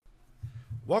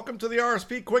Welcome to the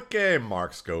RSP Quick Game.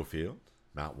 Mark Schofield,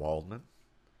 Matt Waldman.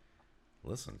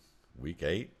 Listen, week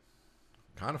 8,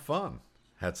 kind of fun.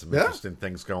 Had some interesting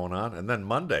things going on, and then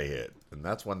Monday hit, and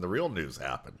that's when the real news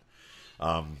happened.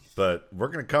 But we're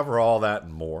going to cover all that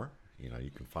and more. You know,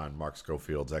 you can find Mark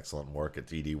Schofield's excellent work at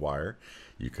TD Wire.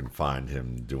 You can find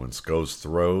him doing Scho's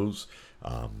Throws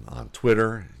on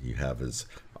Twitter. You have his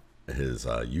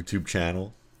YouTube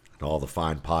channel and all the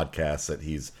fine podcasts that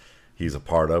he's a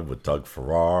part of with Doug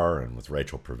Farrar and with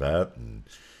Rachel Prevet and,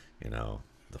 you know,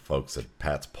 the folks at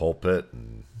Pat's Pulpit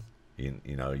and,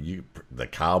 the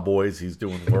Cowboys he's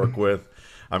doing work with.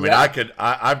 I mean, I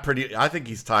think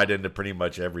he's tied into pretty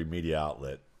much every media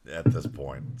outlet at this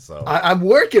point. So I'm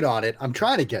working on it. I'm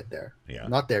trying to get there. Yeah.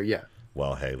 I'm not there yet.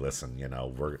 Well, hey, listen,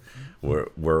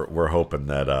 we're hoping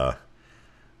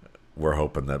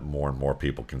that more and more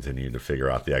people continue to figure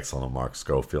out the excellent Mark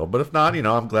Schofield. But if not,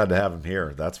 I'm glad to have him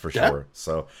here. That's for sure.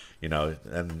 So,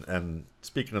 and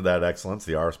speaking of that excellence,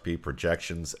 the RSP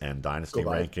projections and dynasty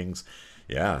rankings,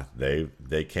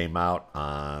 they came out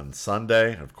on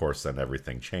Sunday. Of course, then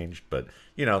everything changed. But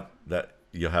that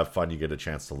you'll have fun. You get a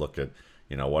chance to look at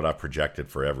what I projected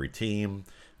for every team,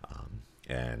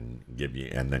 and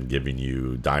giving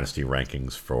you dynasty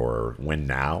rankings for win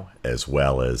now as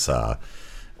well as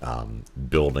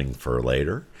building for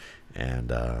later.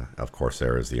 And of course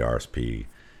there is the RSP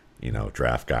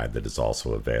draft guide that is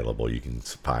also available. You can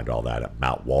find all that at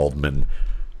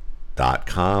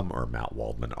mattwaldman.com or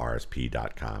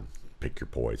mattwaldmanrsp.com. Pick your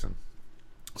poison.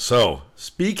 So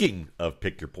speaking of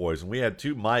pick your poison, we had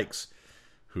two Mikes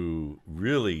who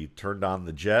really turned on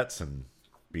the Jets and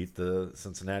beat the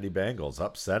Cincinnati Bengals,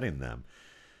 upsetting them.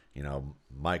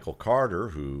 Michael Carter,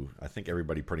 who I think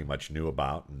everybody pretty much knew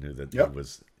about and knew that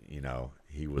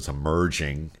he was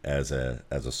emerging as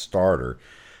a starter.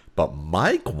 But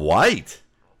Mike White,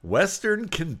 Western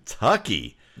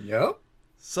Kentucky. Yep.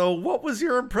 So what was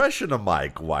your impression of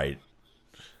Mike White?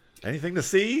 Anything to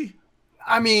see?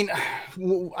 I mean,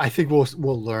 I think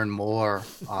we'll learn more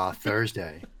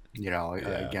Thursday.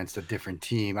 Against a different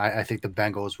team. I think the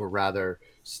Bengals were rather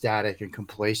static and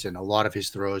complacent. A lot of his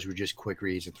throws were just quick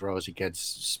reads and throws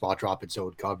against spot drop and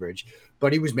zone coverage,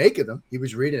 but he was making them. He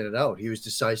was reading it out. He was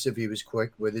decisive. He was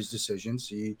quick with his decisions.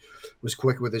 He was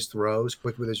quick with his throws,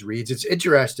 quick with his reads. It's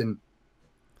interesting.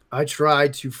 I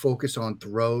tried to focus on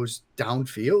throws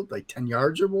downfield, like 10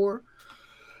 yards or more.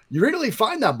 You really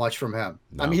find that much from him.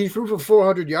 No. I mean, he threw for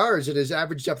 400 yards, and his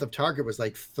average depth of target was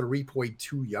like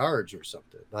 3.2 yards or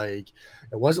something. Like,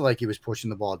 it wasn't like he was pushing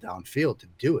the ball downfield to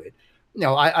do it.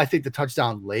 I think the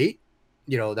touchdown late,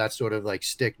 that sort of like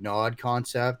stick nod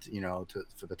concept,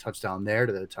 for the touchdown there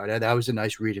to the tight end, that was a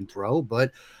nice read and throw.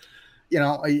 But,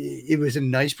 it was a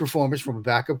nice performance from a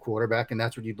backup quarterback, and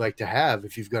that's what you'd like to have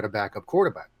if you've got a backup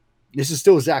quarterback. This is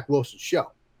still Zach Wilson's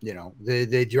show.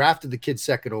 They drafted the kid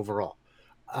second overall.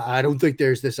 I don't think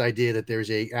there's this idea that there's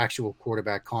a actual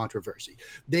quarterback controversy.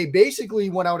 They basically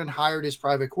went out and hired his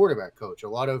private quarterback coach. A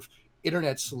lot of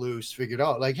internet sleuths figured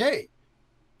out, like, hey,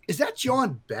 is that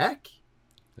John Beck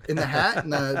in the hat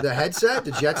and the headset,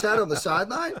 the Jets hat on the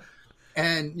sideline?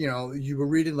 And, you were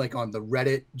reading like on the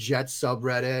Reddit, Jets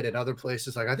subreddit and other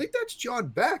places, like, I think that's John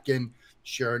Beck. And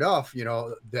sure enough,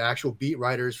 the actual beat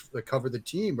writers that cover the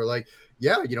team were like,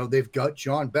 yeah, they've got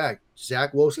John Beck,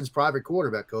 Zach Wilson's private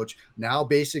quarterback coach, now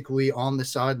basically on the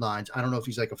sidelines. I don't know if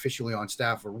he's like officially on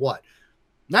staff or what.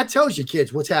 And that tells you,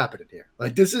 kids, what's happening here.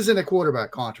 Like, this isn't a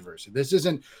quarterback controversy. This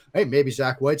isn't, hey, maybe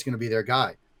Zach White's going to be their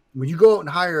guy. When you go out and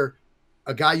hire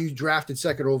a guy you drafted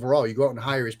second overall, you go out and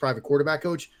hire his private quarterback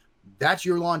coach, that's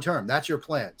your long term. That's your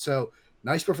plan. So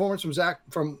nice performance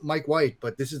from Mike White,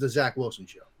 but this is the Zach Wilson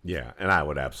show. Yeah, and I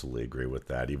would absolutely agree with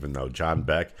that, even though John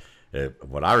Beck,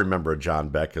 what I remember of John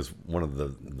Beck is one of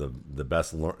the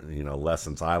best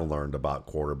lessons I learned about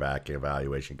quarterback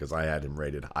evaluation, because I had him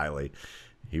rated highly.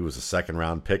 He was a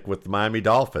second-round pick with the Miami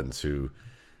Dolphins, whose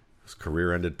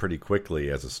career ended pretty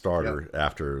quickly as a starter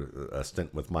after a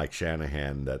stint with Mike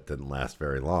Shanahan that didn't last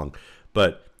very long.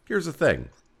 But here's the thing.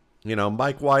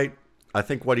 Mike White, I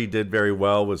think what he did very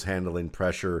well was handling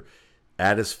pressure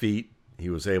at his feet. He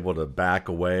was able to back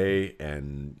away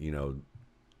and,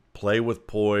 play with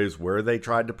poise where they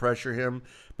tried to pressure him.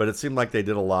 But it seemed like they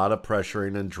did a lot of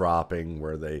pressuring and dropping,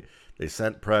 where they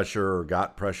sent pressure or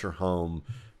got pressure home,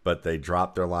 but they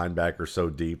dropped their linebacker so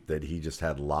deep that he just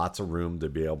had lots of room to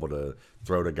be able to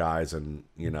throw to guys and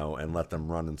let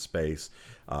them run in space.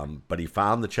 But he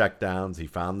found the checkdowns, he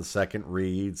found the second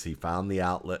reads, he found the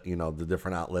outlet, the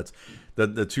different outlets.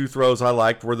 The two throws I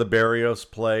liked were the Berrios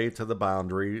play to the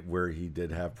boundary, where he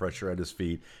did have pressure at his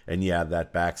feet, and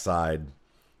that backside,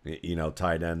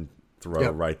 tight end throw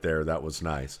Yep. right there. That was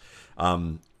nice.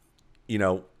 You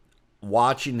know,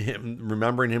 watching him,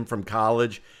 remembering him from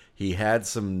college, he had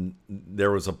some.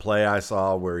 There was a play I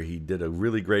saw where he did a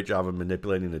really great job of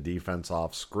manipulating the defense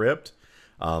off script.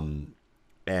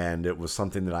 And it was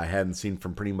something that I hadn't seen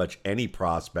from pretty much any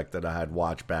prospect that I had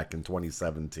watched back in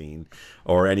 2017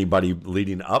 or anybody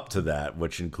leading up to that,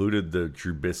 which included the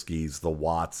Trubiskys, the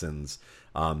Watsons.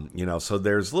 You know, so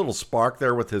there's a little spark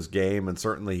there with his game, and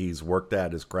certainly he's worked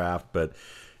at his craft. But,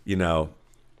 you know,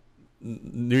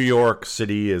 New York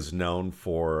City is known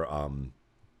for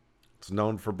it's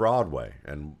known for Broadway,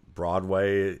 and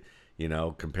Broadway, you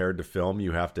know, compared to film,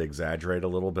 you have to exaggerate a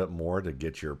little bit more to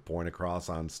get your point across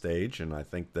on stage. And I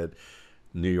think that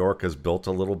New York has built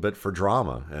a little bit for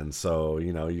drama. And so,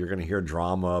 you know, you're going to hear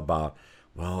drama about,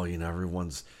 well, you know,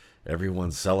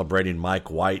 everyone's celebrating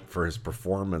Mike White for his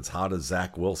performance. How does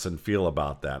Zach Wilson feel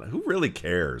about that? Who really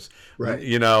cares? Right.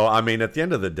 You know, I mean, at the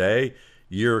end of the day,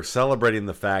 you're celebrating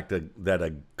the fact that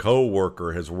a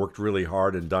coworker has worked really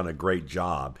hard and done a great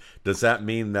job. Does that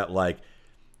mean that, like,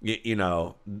 you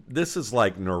know, this is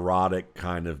like neurotic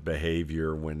kind of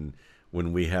behavior when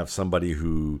we have somebody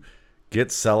who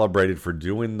gets celebrated for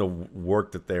doing the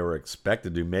work that they were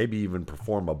expected to do, maybe even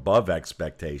perform above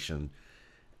expectation,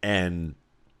 and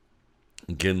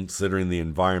considering the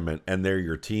environment, and they're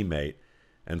your teammate,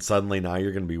 and suddenly now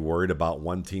you're going to be worried about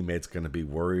one teammate's going to be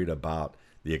worried about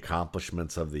the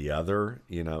accomplishments of the other,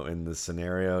 you know, in this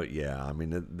scenario. Yeah, I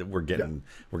mean, we're getting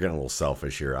a little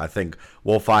selfish here. I think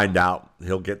we'll find out.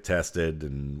 He'll get tested,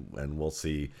 and we'll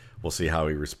see how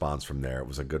he responds from there. It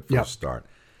was a good first start.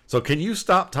 So can you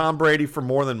stop Tom Brady for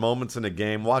more than moments in a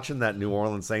game? Watching that New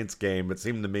Orleans Saints game, it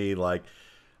seemed to me like,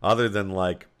 other than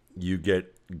like you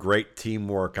get great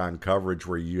teamwork on coverage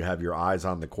where you have your eyes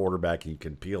on the quarterback and you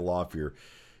can peel off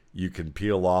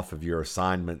of your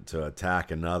assignment to attack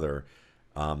another.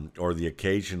 Or the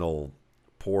occasional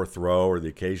poor throw or the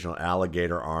occasional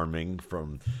alligator arming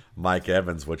from Mike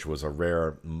Evans, which was a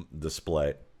rare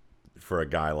display for a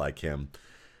guy like him.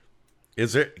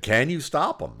 Can you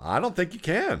stop him? I don't think you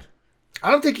can.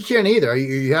 I don't think you can either.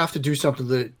 You have to do something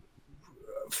that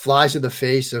flies in the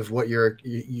face of what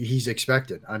he's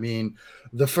expected. I mean,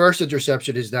 the first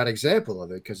interception is that example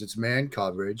of it because it's man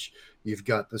coverage. You've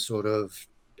got the sort of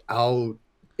out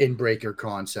in breaker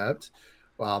concept.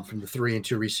 From the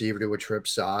 3-2 receiver to a trip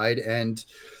side, and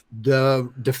the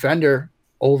defender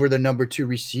over the number 2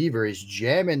 receiver is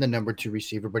jamming the number 2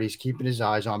 receiver, but he's keeping his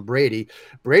eyes on Brady.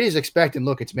 Brady's expecting,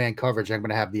 look, it's man coverage. I'm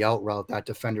going to have the out route. That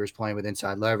defender is playing with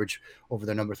inside leverage over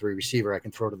the number 3 receiver. I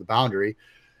can throw to the boundary.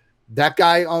 That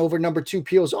guy over number 2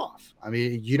 peels off. I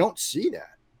mean, you don't see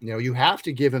that. You know, you have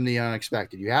to give him the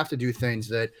unexpected. You have to do things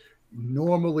that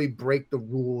normally break the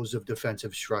rules of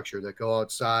defensive structure that go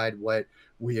outside what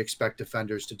we expect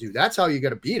defenders to do. That's how you got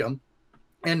to beat them.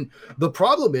 And the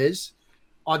problem is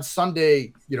on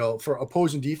Sunday, you know, for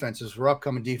opposing defenses, for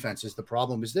upcoming defenses, the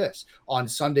problem is this. On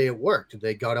Sunday it worked.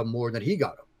 They got him more than he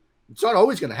got him. It's not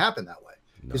always going to happen that way.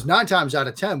 Because 9 times out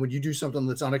of 10, when you do something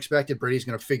that's unexpected, Brady's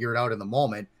going to figure it out in the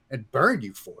moment and burn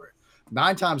you for it.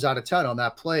 9 times out of 10 on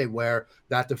that play where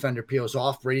that defender peels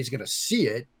off, Brady's going to see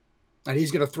it, and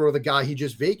he's going to throw the guy he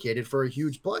just vacated for a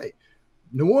huge play.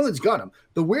 New Orleans got him.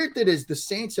 The weird thing is the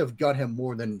Saints have got him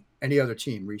more than any other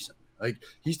team recently. Like,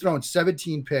 he's thrown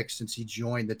 17 picks since he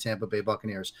joined the Tampa Bay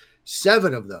Buccaneers.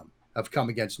 7 of them have come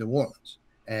against New Orleans.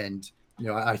 And, you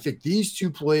know, I think these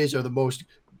 2 plays are the most,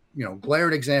 you know,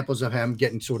 glaring examples of him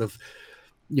getting sort of,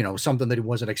 you know, something that he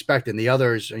wasn't expecting. The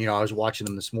others, you know, I was watching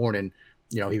them this morning,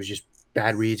 you know, he was just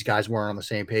bad reads. Guys weren't on the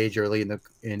same page early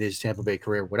in his Tampa Bay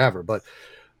career, whatever. But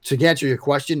to answer your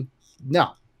question,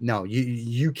 no,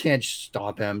 you can't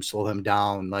stop him, slow him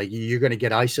down. Like, you're going to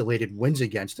get isolated wins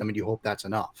against him, and you hope that's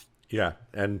enough. Yeah,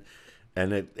 and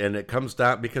it comes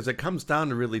down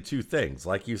to really 2 things.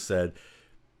 Like you said,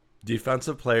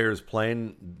 defensive players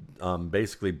playing,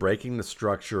 basically breaking the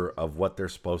structure of what they're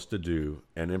supposed to do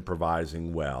and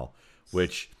improvising well,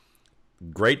 which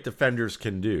great defenders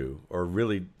can do, or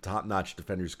really top-notch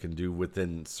defenders can do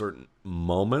within certain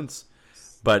moments.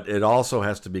 But it also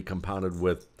has to be compounded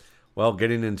with, well,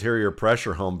 getting interior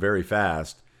pressure home very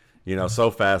fast, you know,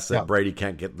 so fast that Brady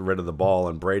can't get rid of the ball,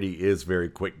 and Brady is very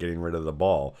quick getting rid of the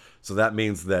ball. So that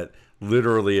means that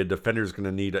literally a defender is going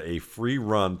to need a free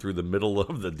run through the middle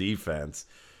of the defense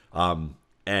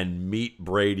and meet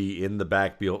Brady in the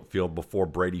backfield before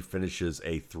Brady finishes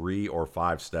a 3 or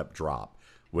 5 step drop,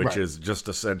 which is just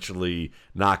essentially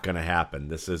not going to happen.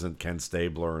 This isn't Ken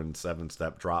Stabler and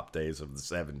 7-step drop days of the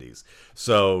 70s.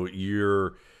 So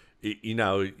you're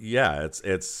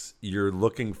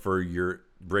looking for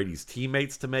Brady's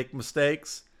teammates to make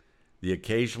mistakes, the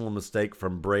occasional mistake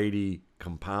from Brady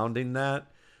compounding that,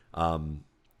 and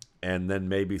then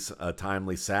maybe a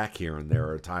timely sack here and there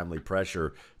or a timely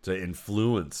pressure to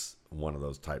influence one of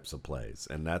those types of plays.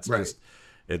 And that's Right. just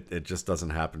it just doesn't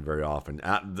happen very often.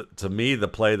 To me, the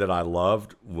play that I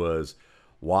loved was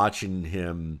watching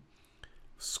him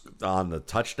on the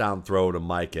touchdown throw to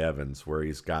Mike Evans, where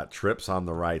he's got trips on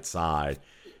the right side,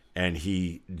 and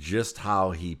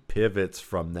how he pivots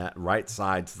from that right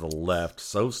side to the left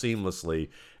so seamlessly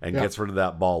and gets rid of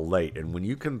that ball late. And when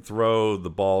you can throw the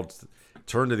ball,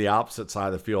 turn to the opposite side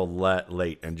of the field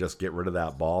late and just get rid of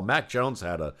that ball. Mac Jones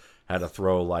had a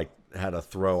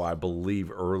throw, I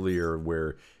believe, earlier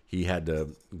where he had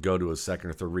to go to a second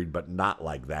or third read, but not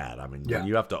like that. I mean, when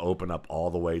you have to open up all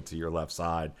the way to your left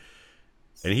side.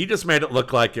 And he just made it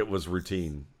look like it was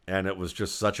routine, and it was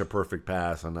just such a perfect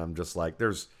pass. And I'm just like,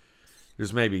 there's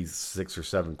maybe 6 or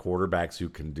 7 quarterbacks who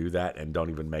can do that and don't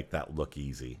even make that look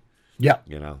easy. Yeah.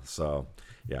 So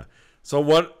yeah.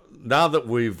 So now that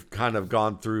we've kind of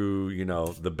gone through,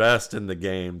 the best in the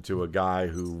game to a guy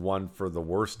who won for the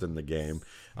worst in the game,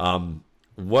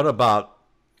 what about,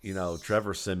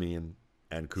 Trevor Siemian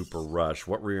and Cooper Rush?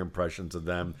 What were your impressions of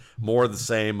them? More the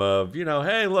same of,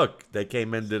 hey, look, they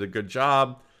came in, did a good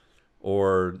job,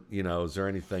 or, is there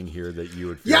anything here that you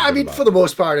would feel Yeah, I mean, about? for the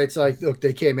most part, it's like, look,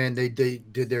 they came in, they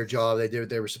did their job, they did what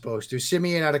they were supposed to.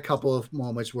 Simeon had a couple of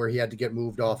moments where he had to get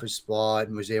moved off his spot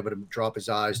and was able to drop his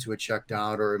eyes to a check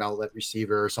down or an outlet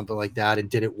receiver or something like that and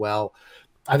did it well.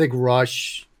 I think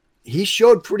Rush, he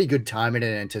showed pretty good timing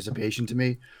and anticipation to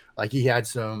me. Like, he had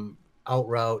some out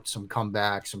route, some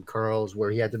comeback, some curls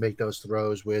where he had to make those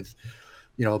throws with,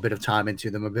 a bit of time into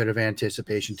them, a bit of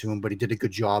anticipation to him, but he did a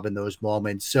good job in those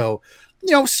moments. So,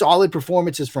 solid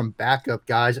performances from backup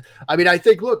guys. I mean, I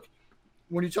think, look,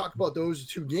 when you talk about those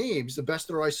 2 games, the best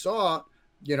throw I saw,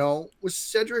 was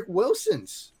Cedric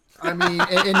Wilson's. I mean,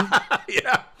 and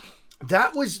Yeah.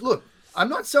 that was, look, I'm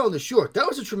not selling the short. That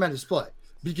was a tremendous play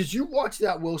because you watch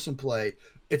that Wilson play.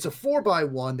 It's a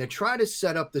 4x1. They're trying to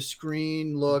set up the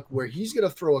screen look where he's going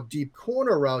to throw a deep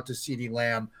corner route to CeeDee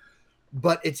Lamb,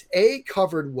 but it's A,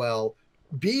 covered well,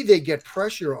 B, they get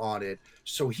pressure on it,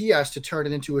 so he has to turn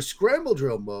it into a scramble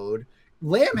drill mode.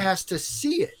 Lamb has to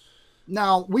see it.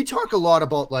 Now, we talk a lot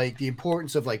about like the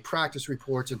importance of like practice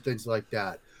reports and things like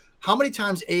that. How many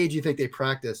times, A, do you think they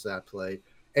practiced that play?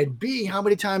 And B, how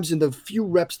many times in the few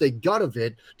reps they got of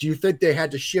it do you think they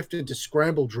had to shift into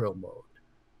scramble drill mode?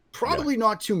 Probably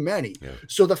not too many. Yeah.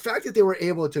 So the fact that they were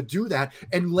able to do that,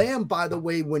 and Lamb, by the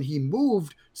way, when he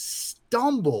moved,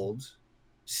 stumbled,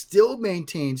 still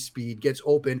maintained speed, gets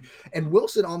open, and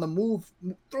Wilson on the move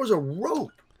throws a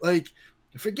rope. Like,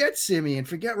 forget Simeon,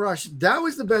 forget Rush. That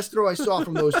was the best throw I saw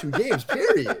from those 2 games,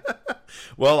 period.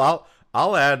 Well,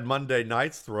 I'll add Monday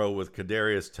night's throw with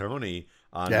Kadarius Toney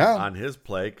on his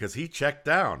play because he checked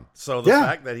down. So the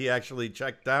fact that he actually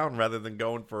checked down rather than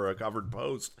going for a covered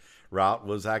post route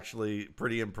was actually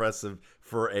pretty impressive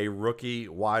for a rookie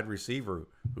wide receiver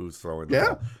who's throwing the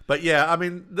ball. But yeah, I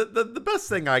mean, the best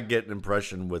thing I get an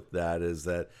impression with that is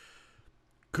that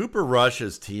Cooper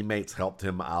Rush's teammates helped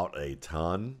him out a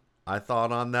ton. I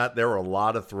thought on that there were a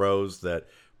lot of throws that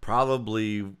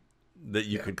probably that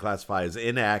you could classify as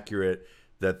inaccurate,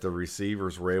 that the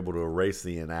receivers were able to erase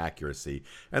the inaccuracy.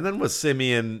 And then with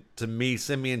Simeon, to me,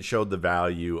 Simeon showed the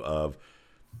value of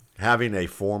having a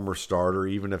former starter,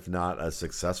 even if not a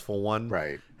successful one,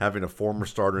 Right. having a former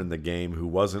starter in the game who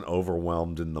wasn't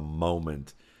overwhelmed in the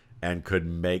moment and could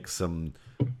make some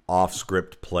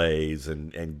off-script plays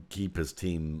and keep his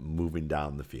team moving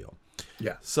down the field.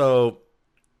 Yeah. So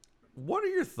what are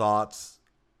your thoughts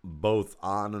both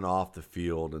on and off the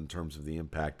field in terms of the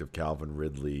impact of Calvin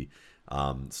Ridley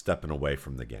stepping away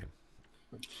from the game?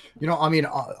 I mean,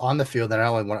 on the field, and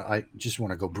I just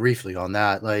want to go briefly on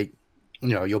that. Like,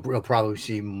 you'll probably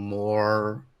see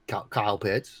more Kyle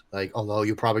Pitts. Like, although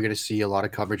you're probably going to see a lot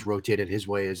of coverage rotated his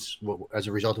way as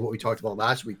a result of what we talked about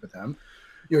last week with him.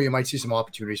 You might see some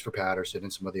opportunities for Patterson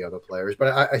and some of the other players.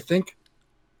 But I think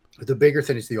the bigger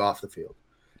thing is the off the field.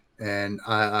 And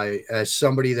I, as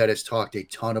somebody that has talked a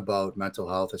ton about mental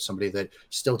health, as somebody that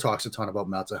still talks a ton about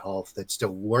mental health, that still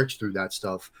works through that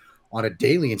stuff on a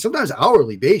daily and sometimes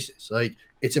hourly basis, like,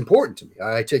 it's important to me.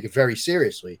 I take it very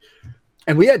seriously.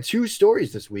 And we had 2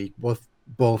 stories this week,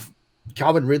 both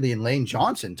Calvin Ridley and Lane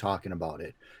Johnson talking about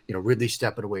it. Ridley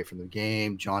stepping away from the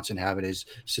game, Johnson having his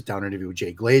sit-down interview with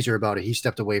Jay Glazer about it. He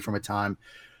stepped away from a time.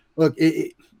 Look,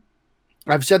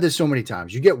 I've said this so many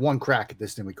times. You get one crack at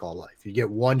this thing we call life. You get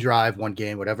one drive, one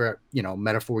game, whatever,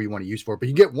 metaphor you want to use for it, but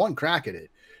you get one crack at it.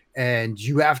 And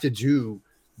you have to do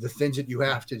the things that you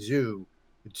have to do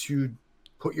to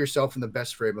put yourself in the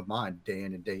best frame of mind day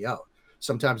in and day out.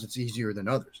 sometimes it's easier than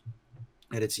others.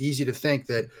 And it's easy to think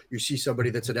that you see somebody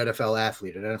that's an NFL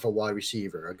athlete, an NFL wide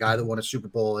receiver, a guy that won a Super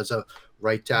Bowl as a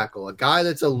right tackle, a guy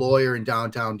that's a lawyer in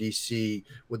downtown DC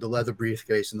with the leather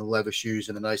briefcase and the leather shoes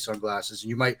and the nice sunglasses. And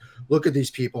you might look at these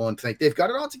people and think they've got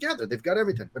it all together. They've got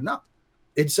everything. But no,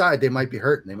 inside, they might be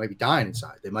hurting. They might be dying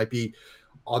inside. They might be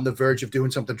on the verge of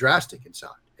doing something drastic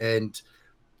inside. And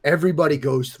everybody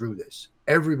goes through this.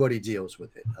 Everybody deals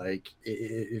with it. Like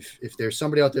if there's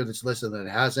somebody out there that's listening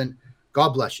that hasn't,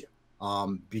 God bless you.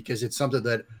 Because it's something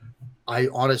that I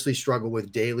honestly struggle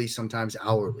with daily, sometimes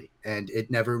hourly, and it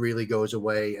never really goes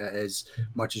away as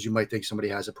much as you might think somebody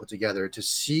has it put together. To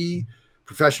see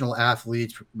professional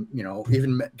athletes,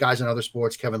 even guys in other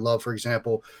sports, Kevin Love, for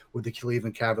example, with the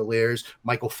Cleveland Cavaliers,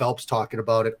 Michael Phelps talking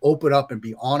about it, open up and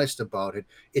be honest about it.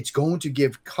 It's going to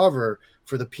give cover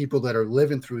for the people that are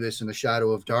living through this in the shadow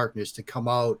of darkness to come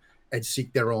out and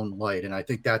seek their own light. And I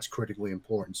think that's critically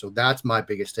important. So that's my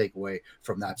biggest takeaway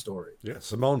from that story. Yeah,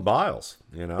 Simone Biles,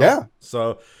 Yeah.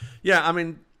 So, yeah, I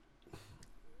mean,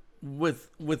 with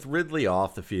Ridley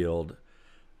off the field,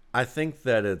 I think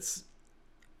that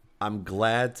I'm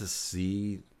glad to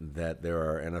see that there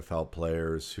are NFL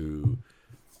players who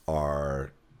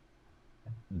are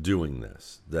doing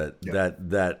this, that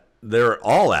they're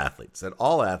all athletes, that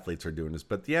all athletes are doing this,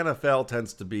 but the NFL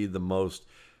tends to be the most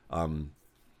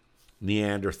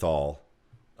Neanderthal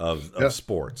of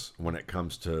sports when it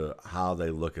comes to how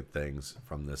they look at things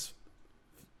from this,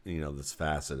 this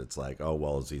facet. It's like, oh,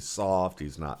 well, is he soft?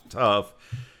 He's not tough,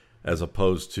 as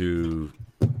opposed to,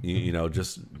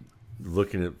 just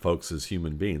looking at folks as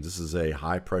human beings. This is a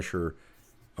high pressure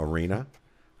arena.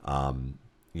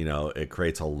 It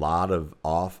creates a lot of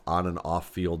on and off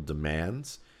field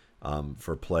demands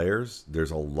for players. There's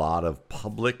a lot of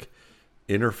public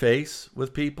interface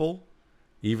with people,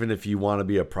 even if you want to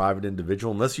be a private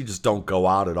individual, unless you just don't go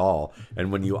out at all.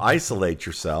 And when you isolate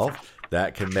yourself,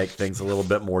 that can make things a little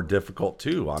bit more difficult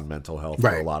too on mental health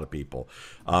for a lot of people.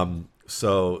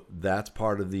 So that's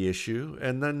part of the issue.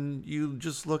 And then you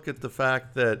just look at the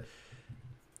fact that,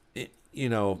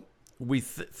 we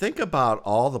think about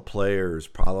all the players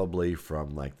probably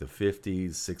from like the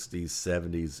 50s, 60s,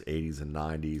 70s, 80s, and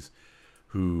 90s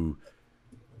who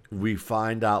we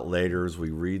find out later as we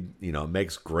read, it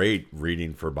makes great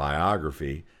reading for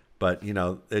biography, but,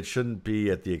 it shouldn't be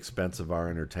at the expense of our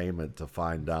entertainment to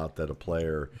find out that a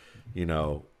player,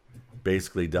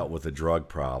 basically dealt with a drug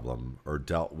problem or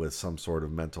dealt with some sort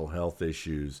of mental health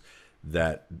issues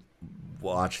that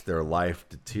watched their life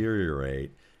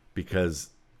deteriorate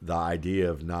because the idea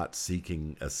of not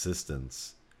seeking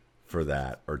assistance for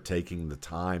that or taking the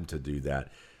time to do that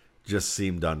just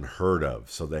seemed unheard of.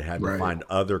 So they had to find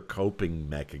other coping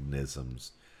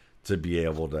mechanisms to be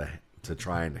able to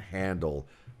try and handle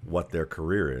what their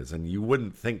career is. And you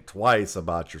wouldn't think twice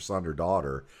about your son or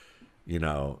daughter,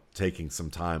 taking some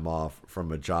time off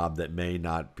from a job that may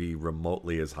not be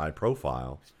remotely as high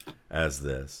profile as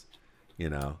this,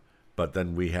 But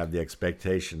then we have the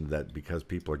expectation that because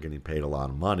people are getting paid a lot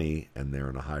of money and they're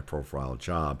in a high profile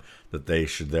job, that they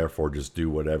should therefore just do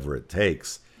whatever it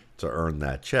takes to earn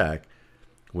that check,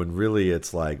 when really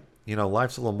it's like,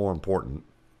 life's a little more important,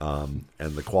 and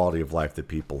the quality of life that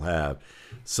people have.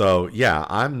 So yeah,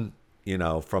 I'm,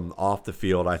 from off the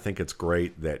field, I think it's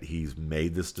great that he's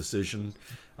made this decision,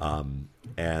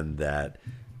 and that,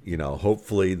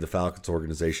 hopefully the Falcons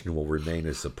organization will remain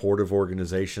a supportive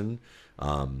organization.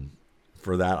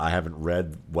 For that, I haven't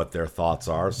read what their thoughts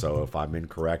are, so if I'm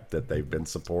incorrect that they've been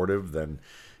supportive, then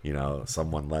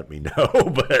someone let me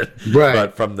know.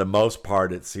 But from the most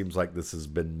part, it seems like this has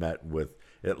been met with,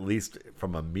 at least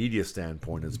from a media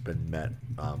standpoint, has been met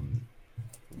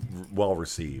well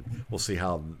received. We'll see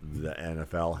how the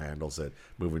NFL handles it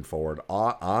moving forward.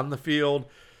 On the field,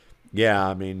 yeah,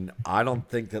 I mean, I don't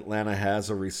think that Atlanta has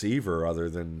a receiver other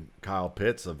than Kyle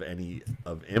Pitts of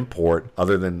import,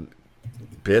 other than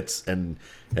Pitts and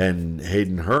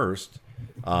Hayden Hurst.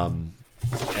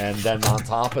 And then on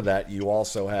top of that, you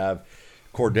also have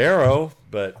Cordero,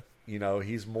 but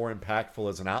he's more impactful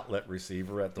as an outlet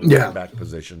receiver at the running back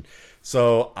position.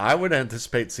 So I would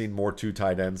anticipate seeing more 2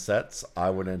 tight end sets. I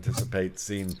would anticipate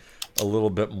seeing a little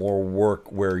bit more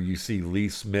work where you see Lee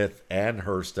Smith and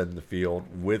Hurst in the field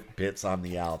with Pitts on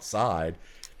the outside,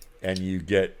 and you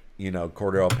get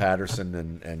Cordero Patterson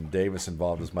and Davis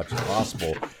involved as much as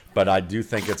possible. But I do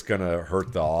think it's going to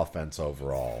hurt the offense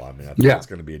overall. I mean, I think it's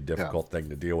going to be a difficult thing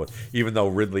to deal with, even though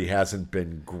Ridley hasn't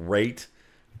been great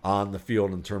on the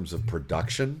field in terms of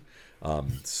production.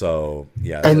 So,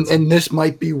 yeah. And this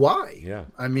might be why. Yeah.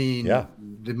 I mean,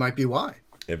 it might be why.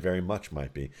 It very much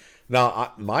might be.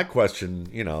 Now, my question,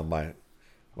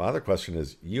 My other question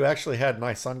is, you actually had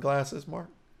nice sunglasses, Mark?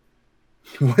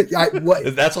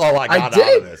 What That's all I I got out of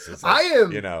did. this. Is I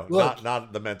that, am. Look,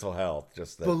 not the mental health,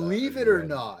 just that believe it you or had.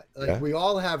 not, like Yeah, we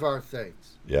all have our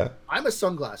things. yeah, I'm a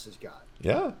sunglasses guy.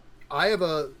 yeah. I have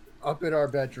a up in our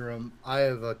bedroom. I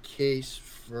have a case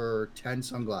for 10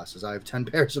 sunglasses. I have 10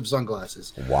 pairs of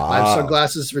sunglasses. I have Wow.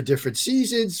 sunglasses for different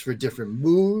seasons, for different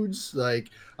moods. Like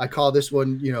I call this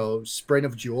one, Spring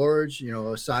of George. A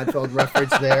Seinfeld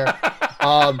reference there.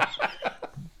 Um,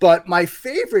 but my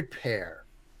favorite pair,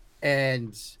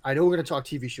 and I know we're going to talk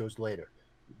TV shows later.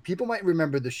 People might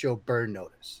remember the show Burn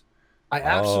Notice. I Oh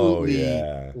absolutely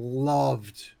yeah,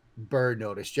 loved Burn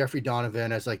Notice. Jeffrey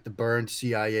Donovan as like the burned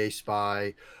CIA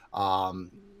spy. Um,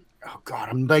 oh God,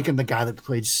 I'm thinking the guy that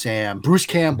played Sam, Bruce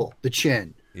Campbell, the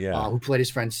Chin, yeah. who played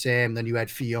his friend Sam. Then you had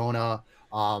Fiona.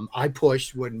 I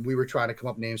pushed when we were trying to come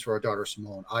up names for our daughter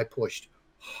Simone. I pushed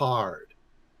hard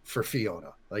for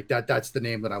Fiona. Like that's the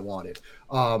name that I wanted.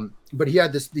 But he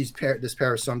had this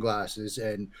pair of sunglasses,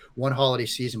 and one holiday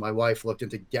season, my wife looked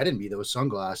into getting me those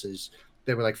sunglasses.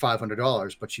 They were like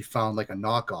 $500, but she found like a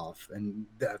knockoff, and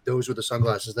those were the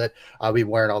sunglasses that I'll be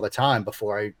wearing all the time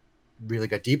before I really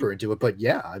got deeper into it. But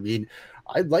yeah, I mean,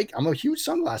 I'm a huge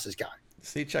sunglasses guy.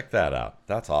 See, check that out.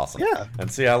 That's awesome. Yeah, And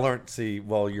see, I learned. See,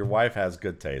 well, your wife has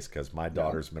good taste because my yeah,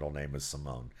 daughter's middle name is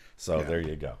Simone. So yeah. there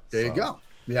you go. There you So go.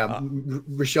 Yeah, uh,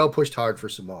 Rochelle pushed hard for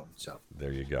Simone. So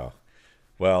there you go.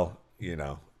 Well,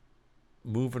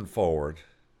 moving forward,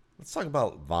 let's talk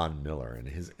about Von Miller and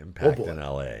his oh impact boy. in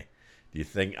LA. Do you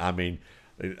think? I mean,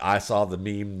 I saw the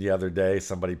meme the other day.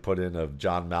 Somebody put in of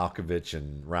John Malkovich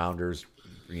and Rounders,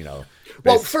 you know,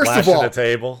 Well, first of splashing all, the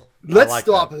table. I let's like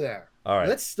stop that. there. All right,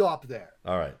 Let's stop there.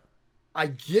 all right. I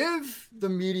give the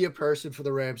media person for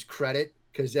the Rams credit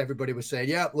because everybody was saying,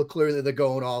 yeah, look, clearly they're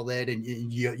going all in. And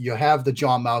you have the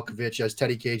John Malkovich as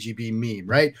Teddy KGB meme,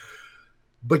 right?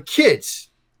 But kids,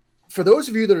 for those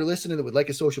of you that are listening that would like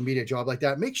a social media job like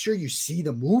that, make sure you see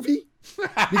the movie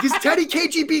because Teddy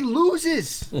KGB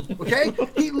loses. Okay.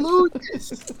 He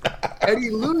loses. And he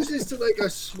loses to like a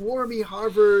swarmy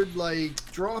Harvard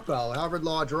Harvard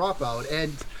law dropout.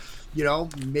 And,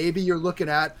 maybe you're looking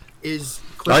at is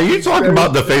Cliff Are you talking Kingsbury-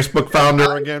 about the Facebook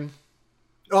founder again?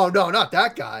 Oh no, not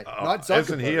that guy. Not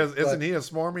Zuckerberg. Isn't he a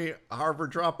swarmy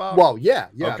Harvard dropout? Well, yeah,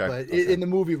 Okay, but okay. in the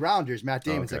movie Rounders, Matt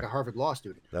Damon's Okay. like a Harvard law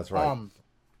student. That's right.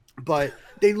 But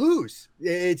they lose.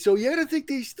 So you got to think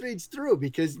these things through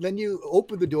because then you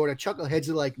open the door to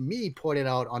chuckleheads like me pointed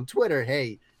out on Twitter,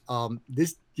 hey,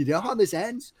 this, you know how this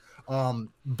ends?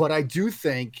 But I do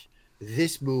think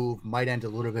this move might end a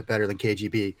little bit better than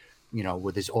KGB,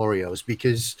 with his Oreos,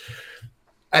 because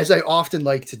as I often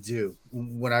like to do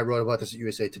when I wrote about this at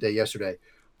USA Today yesterday,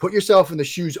 put yourself in the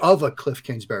shoes of a Cliff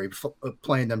Kingsbury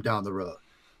playing them down the road.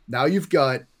 Now you've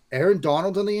got Aaron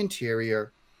Donald on the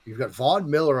interior, you've got Von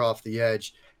Miller off the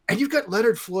edge, and you've got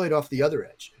Leonard Floyd off the other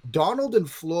edge. Donald and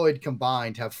Floyd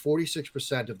combined have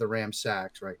 46% of the Rams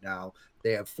sacks right now.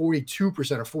 They have 42%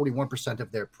 or 41%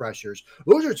 of their pressures.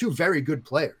 Those are two very good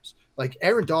players. Like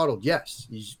Aaron Donald, yes,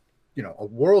 he's a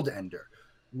world ender.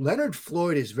 Leonard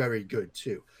Floyd is very good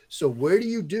too. So where do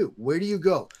you do? Where do you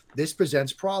go? This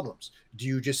presents problems. Do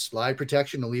you just slide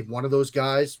protection and leave one of those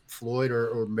guys, Floyd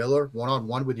or Miller,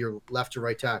 one-on-one with your left to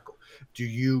right tackle? Do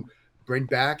you bring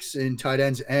backs and tight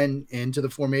ends and into the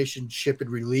formation, ship and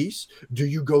release? Do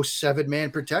you go 7-man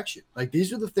protection? Like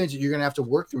these are the things that you're going to have to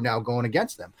work through now going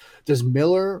against them. Does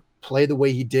Miller play the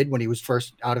way he did when he was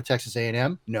first out of Texas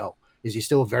A&M? No. Is he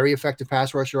still a very effective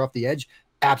pass rusher off the edge?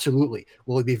 Absolutely.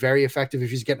 Will he be very effective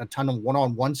if he's getting a ton of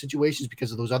one-on-one situations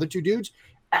because of those other two dudes?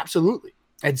 Absolutely.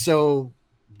 And so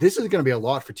this is going to be a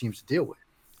lot for teams to deal with.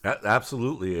 That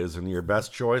absolutely is, and your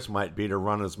best choice might be to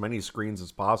run as many screens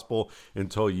as possible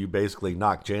until you basically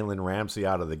knock Jalen Ramsey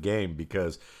out of the game,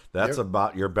 because that's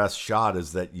about your best shot,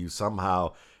 is that you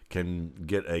somehow can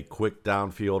get a quick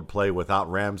downfield play without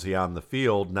Ramsey on the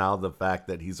field. Now the fact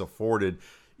that he's afforded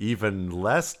even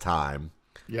less time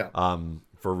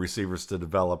for receivers to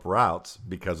develop routes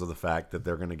because of the fact that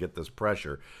they're going to get this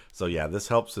pressure. So yeah, this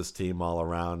helps this team all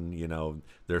around.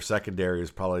 Their secondary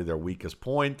is probably their weakest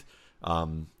point.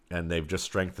 And they've just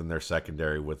strengthened their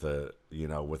secondary with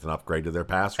with an upgrade to their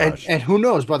pass rush. And who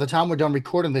knows, by the time we're done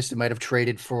recording this, they might have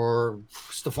traded for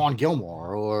Stephon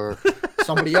Gilmore or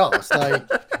somebody else. Like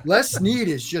Les Snead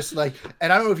is just like,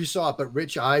 and I don't know if you saw it, but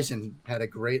Rich Eisen had a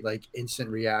great instant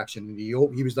reaction. He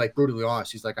was brutally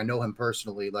honest. He's like, I know him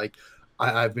personally. Like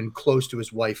I've been close to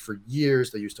his wife for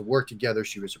years. They used to work together.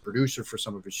 She was a producer for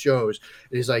some of his shows.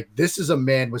 And he's like, this is a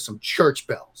man with some church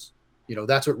bells.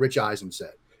 That's what Rich Eisen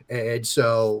said. And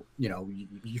so,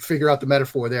 you figure out the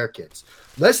metaphor there, kids.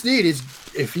 Les Snead is,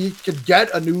 if he could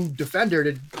get a new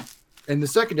defender in the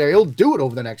secondary, he'll do it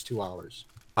over the next 2 hours.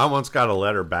 I once got a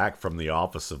letter back from the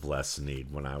office of Les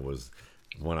Snead when I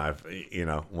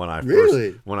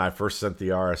Really? first sent the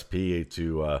RSP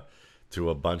to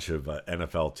a bunch of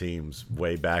NFL teams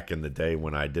way back in the day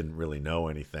when I didn't really know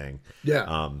anything.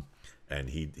 Yeah. And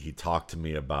he talked to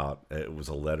me about, it was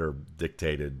a letter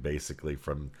dictated basically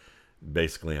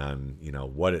on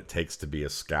what it takes to be a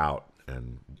scout,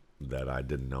 and that I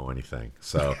didn't know anything.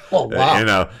 So Oh, wow.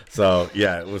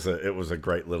 it was a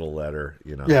great little letter,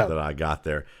 Yeah. that I got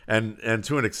there. And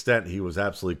to an extent he was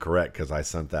absolutely correct, because I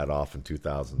sent that off in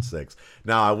 2006.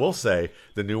 Now I will say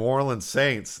the New Orleans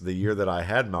Saints, the year that I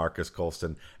had Marcus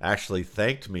Colston, actually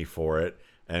thanked me for it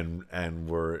and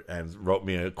wrote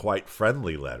me a quite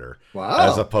friendly letter. Wow.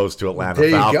 As opposed to Atlanta There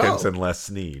you Falcons go. and Les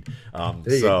Snead.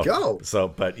 There you go. So,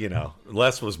 but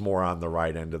Les was more on the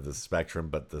right end of the spectrum,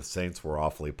 but the Saints were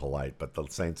awfully polite. But the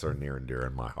Saints are near and dear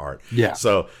in my heart. Yeah.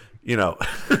 So,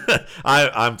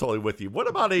 I'm totally with you. What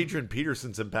about Adrian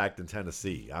Peterson's impact in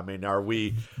Tennessee? I mean,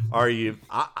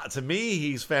 to me,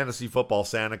 he's fantasy football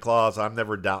Santa Claus. I'm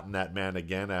never doubting that man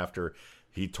again after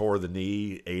he tore the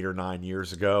knee 8 or 9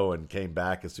 years ago and came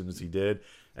back as soon as he did.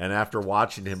 And after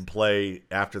watching him play,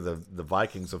 after the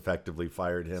Vikings effectively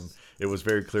fired him, it was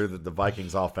very clear that the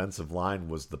Vikings offensive line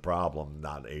was the problem,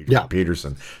 not Adrian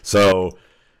Peterson. So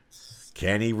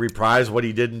can he reprise what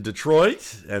he did in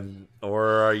Detroit? Or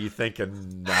are you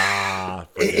thinking, nah?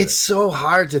 It's so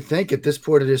hard to think at this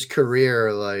point of his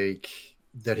career, like,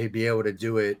 that he'd be able to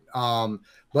do it. But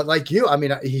like you, I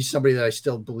mean, he's somebody that I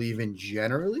still believe in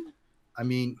generally. I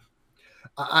mean,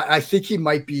 I think he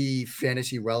might be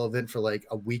fantasy relevant for like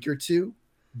a week or two,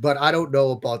 but I don't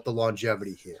know about the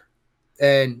longevity here.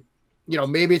 And,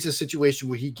 maybe it's a situation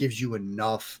where he gives you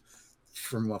enough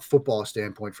from a football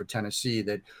standpoint for Tennessee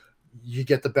that you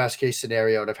get the best case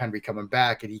scenario out of Henry coming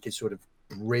back and he can sort of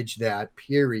bridge that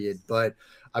period. But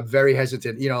I'm very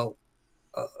hesitant,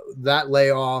 that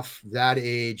layoff, that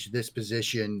age, this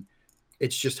position,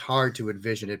 it's just hard to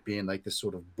envision it being like this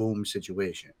sort of boom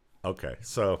situation. Okay,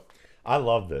 so I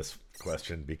love this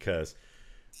question, because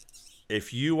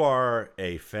if you are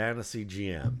a fantasy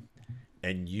GM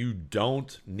and you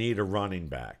don't need a running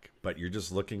back, but you're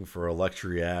just looking for a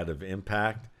luxury ad of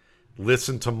impact,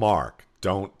 listen to Mark.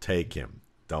 Don't take him.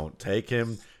 Don't take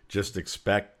him. Just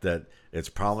expect that it's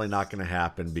probably not going to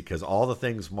happen, because all the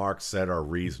things Mark said are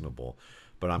reasonable.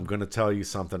 But I'm going to tell you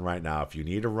something right now. If you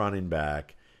need a running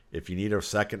back, if you need a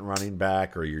second running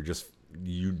back, or you're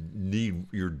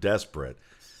desperate,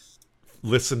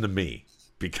 listen to me,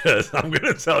 because I'm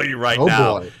going to tell you right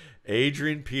now, boy.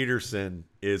 Adrian Peterson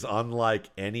is unlike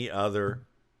any other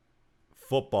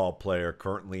football player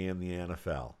currently in the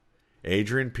NFL.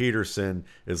 Adrian Peterson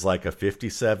is like a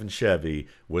 57 Chevy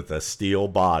with a steel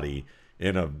body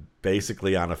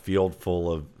basically on a field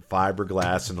full of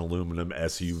fiberglass and aluminum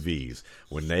SUVs.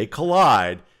 When they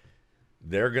collide,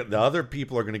 the other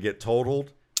people are going to get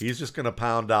totaled. He's just going to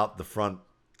pound out the front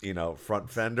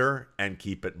fender and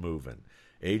keep it moving.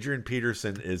 Adrian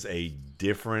Peterson is a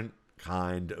different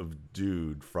kind of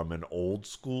dude from an old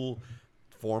school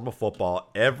form of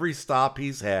football. Every stop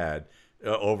he's had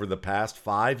over the past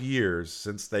 5 years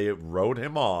since they wrote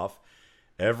him off,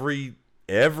 every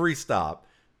stop,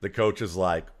 the coach is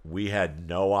like, we had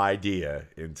no idea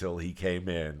until he came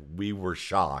in. We were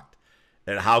shocked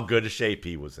at how good a shape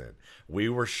he was in. We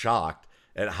were shocked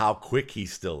at how quick he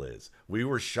still is. We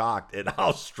were shocked at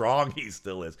how strong he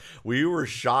still is. We were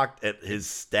shocked at his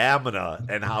stamina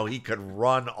and how he could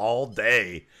run all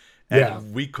day.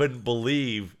 And we couldn't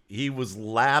believe he was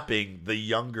lapping the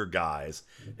younger guys.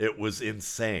 It was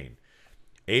insane.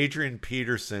 Adrian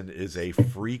Peterson is a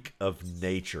freak of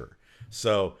nature.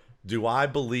 So do I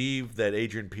believe that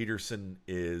Adrian Peterson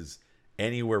is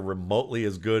anywhere remotely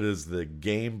as good as the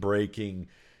game-breaking,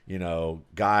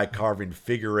 guy carving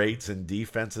figure eights and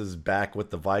defenses back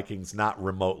with the Vikings? Not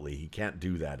remotely. He can't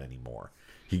do that anymore.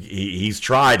 He's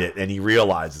tried it, and he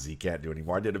realizes he can't do it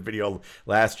anymore. I did a video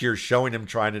last year showing him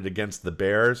trying it against the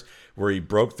Bears, where he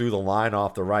broke through the line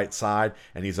off the right side,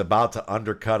 and he's about to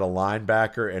undercut a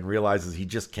linebacker and realizes he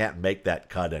just can't make that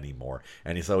cut anymore.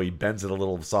 And so he bends it a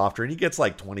little softer, and he gets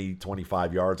like 20,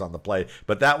 25 yards on the play,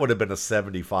 but that would have been a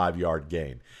 75-yard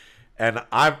gain. And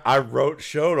I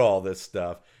showed all this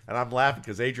stuff, and I'm laughing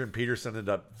because Adrian Peterson ended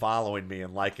up following me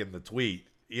and liking the tweet.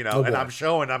 And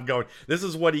I'm going, this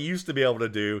is what he used to be able to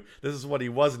do. This is what he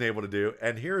wasn't able to do.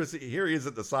 And here he is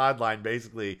at the sideline.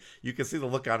 Basically, you can see the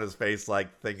look on his face,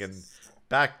 like thinking,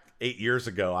 back 8 years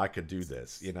ago, I could do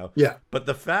this, Yeah. But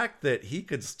the fact that he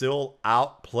could still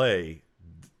outplay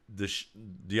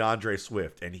DeAndre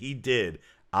Swift, and he did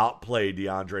outplay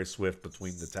DeAndre Swift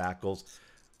between the tackles,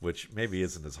 which maybe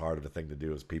isn't as hard of a thing to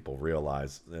do as people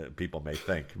realize. People may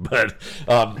think, but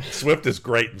Swift is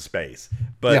great in space,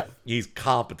 but he's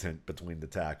competent between the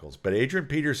tackles. But Adrian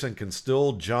Peterson can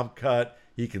still jump cut.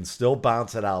 He can still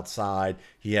bounce it outside.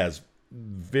 He has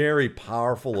very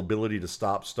powerful ability to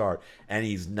stop start, and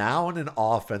he's now in an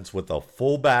offense with a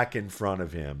fullback in front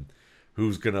of him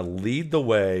who's going to lead the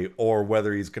way, or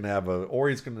whether he's going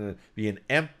to be in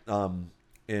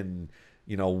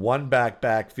one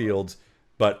backfields,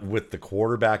 but with the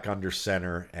quarterback under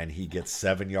center, and he gets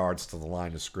 7 yards to the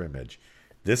line of scrimmage.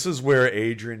 This is where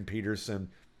Adrian Peterson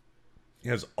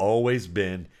has always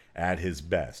been at his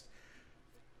best.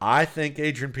 I think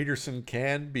Adrian Peterson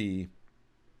can be,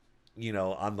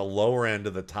 on the lower end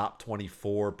of the top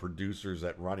 24 producers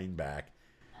at running back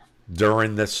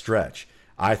during this stretch.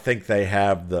 I think they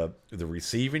have the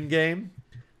receiving game.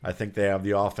 I think they have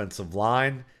the offensive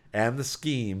line and the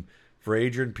scheme for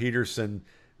Adrian Peterson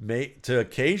to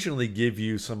occasionally give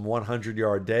you some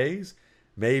 100-yard days,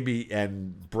 maybe,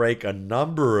 and break a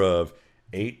number of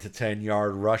 8 to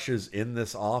 10-yard rushes in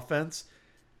this offense.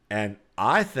 And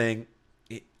I think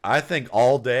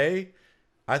all day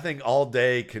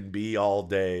can be all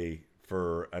day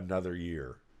for another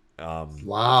year.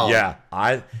 Wow. Yeah,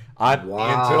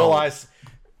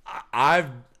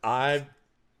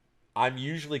 I'm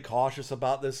usually cautious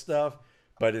about this stuff,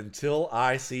 but until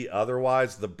I see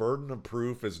otherwise, the burden of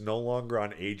proof is no longer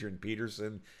on Adrian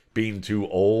Peterson being too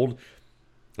old,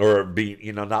 or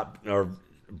being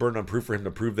burden of proof for him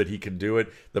to prove that he can do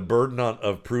it. The burden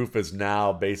of proof is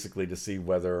now basically to see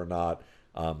whether or not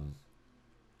I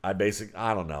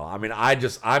don't know. I mean,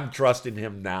 I'm trusting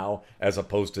him now as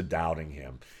opposed to doubting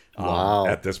him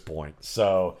at this point.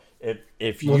 So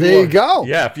if you there you go.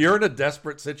 Yeah, if you're in a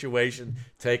desperate situation,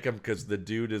 take him, because the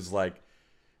dude is like.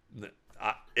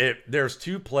 There's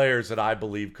two players that I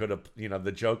believe could have.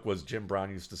 The joke was Jim Brown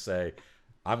used to say,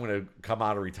 "I'm going to come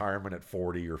out of retirement at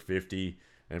 40 or 50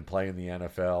 and play in the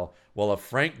NFL." Well, if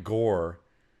Frank Gore,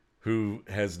 who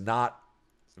has not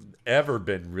ever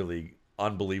been really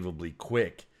unbelievably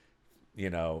quick,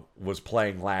 was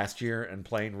playing last year and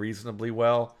playing reasonably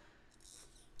well,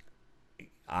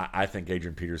 I think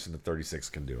Adrian Peterson at 36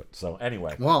 can do it. So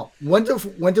anyway. Well, when do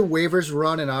waivers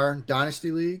run in our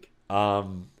Dynasty League?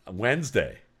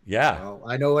 Wednesday. Yeah. Well,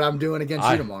 I know what I'm doing against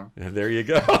you tomorrow. There you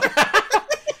go.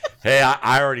 Hey,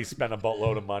 I already spent a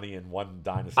boatload of money in one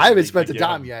Dynasty. I haven't spent a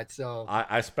dime yet, so.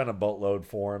 I spent a boatload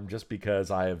for him just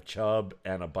because I have Chubb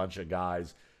and a bunch of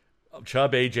guys.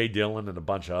 Chubb, A.J. Dillon, and a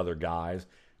bunch of other guys.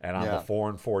 And I'm a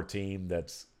 4-4 team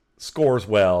that scores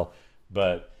well,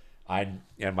 but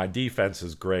my defense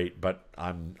is great, but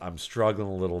I'm struggling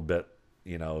a little bit,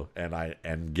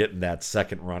 and getting that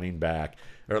second running back,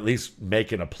 or at least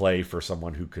making a play for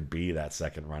someone who could be that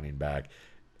second running back.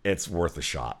 It's worth a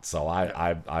shot. So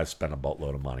I spent a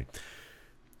boatload of money.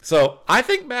 So I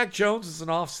think Mac Jones is an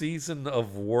off season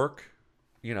of work,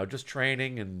 just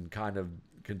training and kind of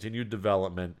continued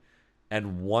development,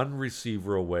 and one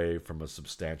receiver away from a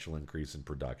substantial increase in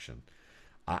production.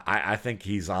 I think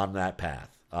he's on that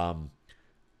path.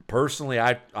 Personally,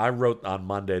 I wrote on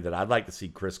Monday that I'd like to see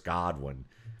Chris Godwin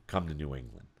come to New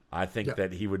England. I think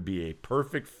that he would be a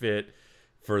perfect fit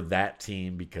for that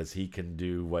team, because he can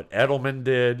do what Edelman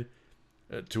did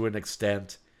to an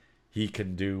extent. He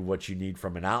can do what you need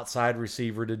from an outside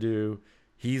receiver to do.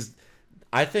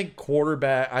 I think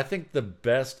the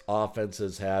best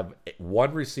offenses have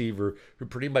one receiver who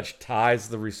pretty much ties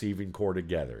the receiving core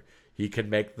together. He can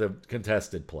make the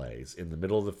contested plays in the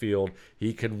middle of the field.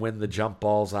 He can win the jump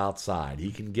balls outside.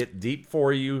 He can get deep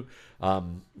for you,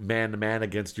 man-to-man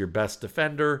against your best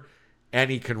defender,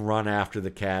 and he can run after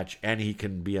the catch, and he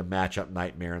can be a matchup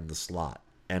nightmare in the slot.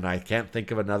 And I can't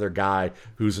think of another guy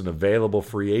who's an available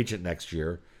free agent next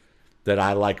year that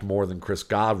I like more than Chris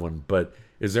Godwin. But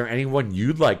is there anyone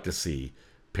you'd like to see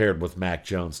paired with Mac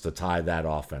Jones to tie that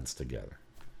offense together?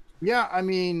 Yeah, I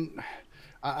mean,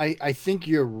 I think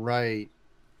you're right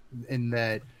in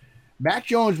that Mac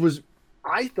Jones was,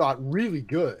 I thought, really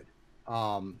good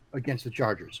against the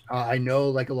Chargers. I know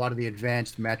like a lot of the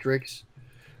advanced metrics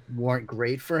weren't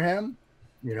great for him.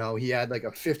 He had like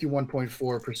a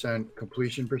 51.4%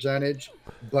 completion percentage,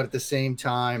 but at the same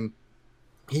time,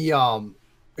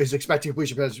 his expected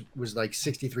completion percentage was like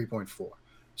 63.4.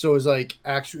 So it was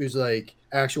like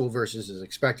actual versus his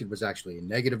expected was actually a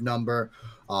negative number.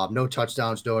 No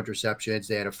touchdowns, no interceptions.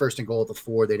 They had a 1st and goal at the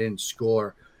 4. They didn't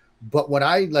score. But when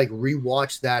I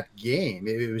rewatched that game,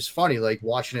 it was funny,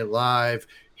 watching it live,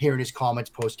 hearing his comments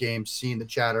post game, seeing the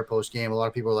chatter post game. A lot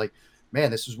of people are like,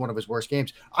 man, this was one of his worst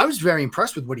games. I was very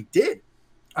impressed with what he did.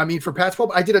 I mean, for Pat's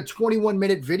Pulp, I did a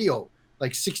 21-minute video,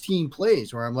 like 16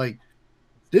 plays, where I'm like,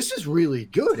 this is really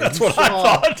good. That's what I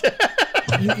thought.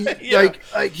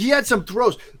 Like he had some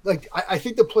throws. Like I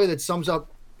think the play that sums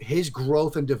up his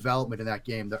growth and development in that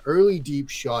game, the early deep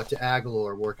shot to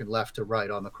Aguilar working left to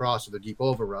right on the cross of the deep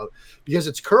over route, because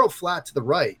it's curl flat to the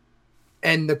right,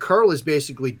 and the curl is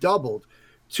basically doubled.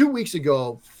 4 weeks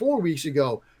ago,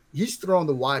 he's throwing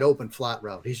the wide open flat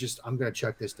route. He's just, I'm going to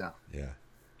check this down. Yeah.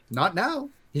 Not now.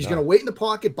 He's going to wait in the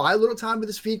pocket, buy a little time with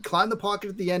his feet, climb the pocket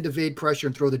at the end, evade pressure,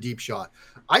 and throw the deep shot.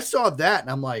 I saw that, and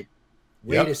I'm like,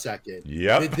 wait a second.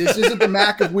 Yep. This isn't the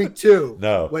Mac of week 2.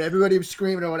 No. When everybody was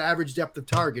screaming about average depth of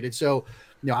target. And so,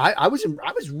 I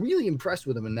was really impressed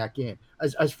with him in that game.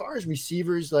 As far as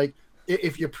receivers, like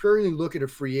if you purely look at a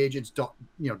free agents,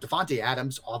 Devontae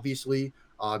Adams, obviously,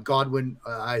 Godwin,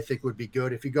 I think would be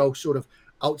good. If you go sort of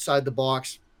outside the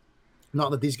box,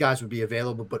 not that these guys would be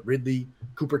available, but Ridley,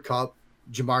 Cooper Kupp,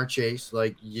 Jamar Chase,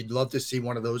 like you'd love to see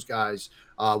one of those guys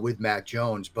with Mac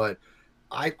Jones. But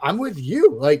I'm with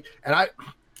you. Like, and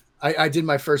I did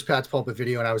my first Pat's Pulpit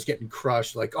video and I was getting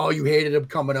crushed. Like, oh, you hated him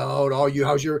coming out. Oh,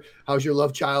 how's your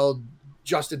love child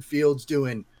Justin Fields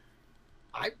doing?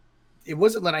 It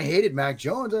wasn't that I hated Mac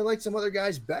Jones. I like some other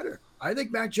guys better. I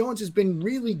think Mac Jones has been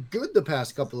really good the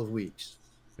past couple of weeks.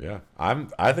 Yeah,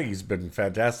 I think he's been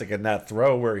fantastic in that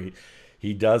throw where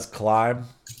he does climb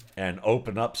and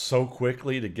open up so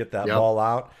quickly to get that ball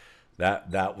out.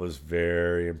 That was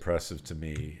very impressive to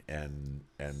me, and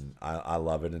I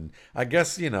love it. And I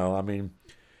guess every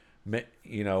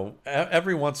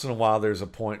once in a while there's a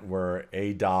point where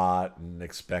ADOT and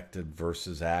expected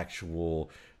versus actual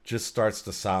just starts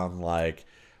to sound like,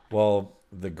 well,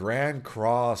 the Grand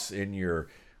Cross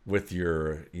with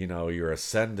your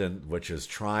ascendant, which is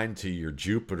trying to your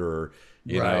Jupiter,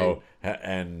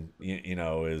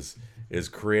 is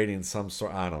creating some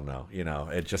sort. I don't know.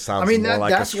 It just sounds more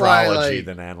like astrology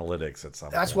than analytics at some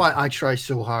point. That's why I try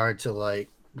so hard to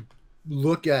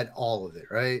look at all of it,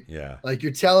 right? Yeah. Like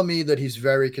you're telling me that he's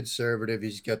very conservative.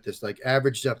 He's got this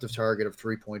average depth of target of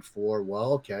 3.4.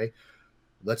 Well, okay,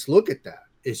 let's look at that.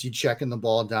 Is he checking the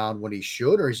ball down when he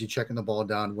should, or is he checking the ball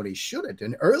down when he shouldn't?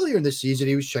 And earlier in the season,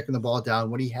 he was checking the ball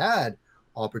down when he had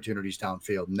opportunities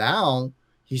downfield. Now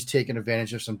he's taking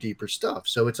advantage of some deeper stuff.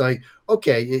 So it's like,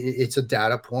 okay, it's a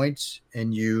data point,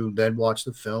 and you then watch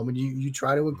the film and you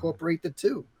try to incorporate the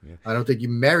two. Yeah. I don't think you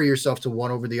marry yourself to one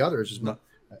over the others. No,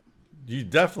 you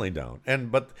definitely don't.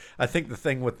 But I think the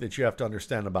thing that you have to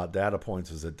understand about data points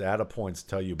is that data points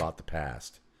tell you about the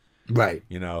past. Right.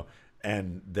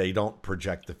 And they don't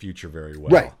project the future very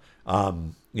well. Right.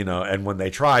 And when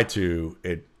they try to,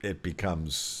 it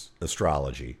becomes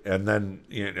astrology, and then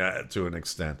to an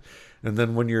extent. And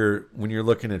then when you're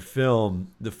looking at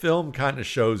film, the film kind of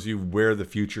shows you where the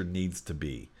future needs to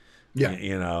be.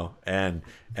 Yeah. And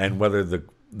whether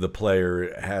the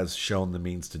player has shown the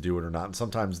means to do it or not. And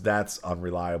sometimes that's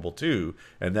unreliable too,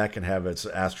 and that can have its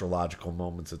astrological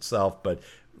moments itself. But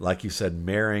like you said,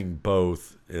 marrying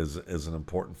both is an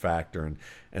important factor,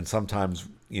 and sometimes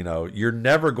you're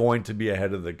never going to be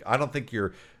ahead of I don't think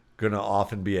you're going to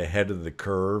often be ahead of the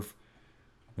curve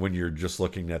when you're just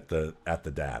looking at the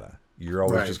data. You're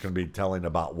always just going to be telling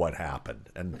about what happened,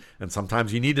 and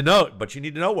sometimes you need to know it, but you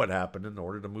need to know what happened in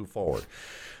order to move forward.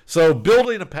 So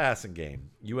building a passing game,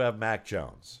 you have Mac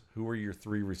Jones. Who are your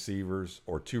 3 receivers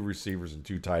or 2 receivers and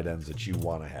 2 tight ends that you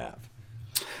want to have?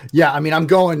 Yeah, I mean, I'm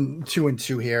going 2 and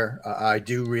 2 here. I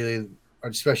do really,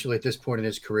 especially at this point in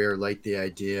his career, like the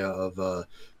idea of a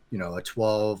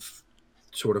 12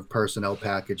 sort of personnel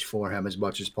package for him as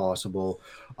much as possible.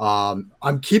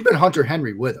 I'm keeping Hunter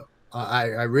Henry with him.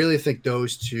 I really think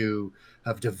those two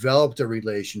have developed a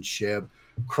relationship,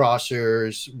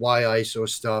 crossers, Y-ISO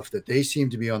stuff, that they seem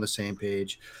to be on the same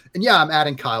page. And yeah, I'm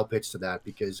adding Kyle Pitts to that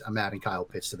because I'm adding Kyle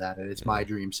Pitts to that, and it's my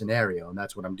dream scenario, and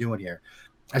that's what I'm doing here.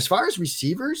 As far as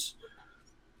receivers,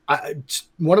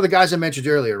 one of the guys I mentioned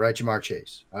earlier, right, Jamar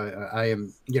Chase. I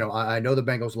am, I know the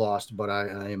Bengals lost, but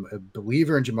I am a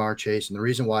believer in Jamar Chase, and the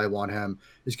reason why I want him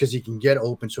is because he can get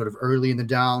open sort of early in the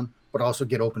down, but also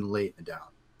get open late in the down.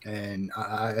 And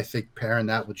I think pairing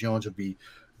that with Jones would be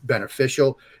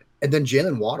beneficial. And then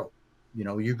Jalen Waddle.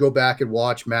 You go back and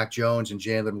watch Mac Jones and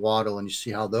Jalen Waddle, and you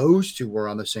see how those two were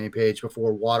on the same page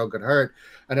before Waddle got hurt.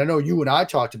 And I know you and I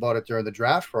talked about it during the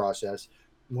draft process.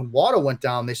 When Waddle went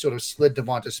down, they sort of slid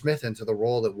Devonta Smith into the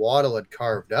role that Waddle had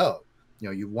carved out.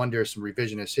 You wonder, some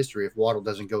revisionist history, if Waddle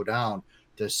doesn't go down,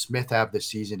 does Smith have the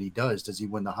season he does? Does he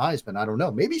win the Heisman? I don't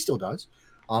know. Maybe he still does.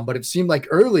 But it seemed like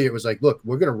early it was like, look,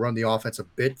 we're going to run the offense a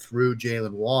bit through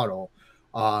Jalen Waddle.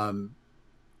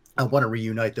 I want to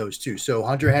reunite those two. So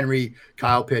Hunter Henry,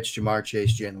 Kyle Pitts, Jamar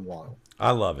Chase, Jalen Waddle.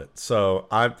 I love it. So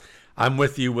I'm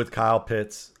with you with Kyle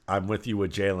Pitts. I'm with you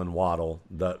with Jalen Waddle.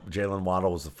 The Jalen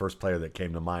Waddle was the first player that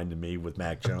came to mind to me with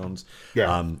Mac Jones.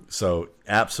 Yeah. So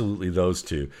absolutely those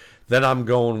two. Then I'm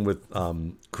going with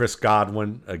Chris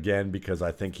Godwin again because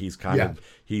I think he's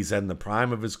he's in the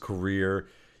prime of his career.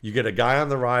 You get a guy on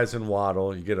the rise in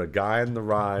Waddle. You get a guy on the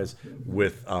rise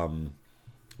with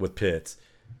Pitts,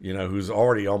 who's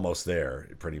already almost there,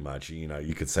 pretty much.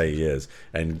 You could say he is,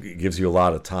 and it gives you a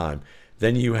lot of time.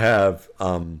 Then you have,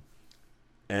 and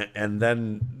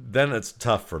then it's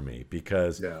tough for me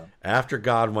because after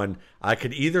Godwin, I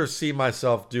could either see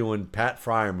myself doing Pat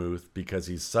Freiermuth because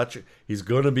he's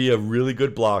going to be a really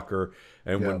good blocker.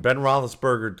 And when Ben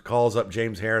Roethlisberger calls up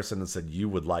James Harrison and said, you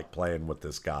would like playing with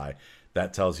this guy,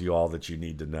 that tells you all that you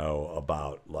need to know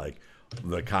about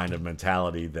the kind of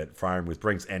mentality that Freiermuth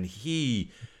brings. And he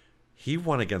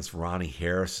won against Ronnie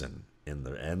Harrison in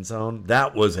the end zone.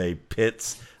 That was a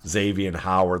Pitts, Xavier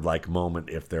Howard like moment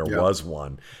if there was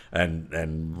one. And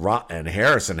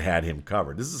Harrison had him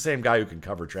covered. This is the same guy who can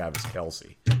cover Travis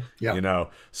Kelce.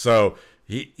 So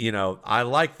I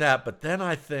like that, but then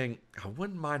I think I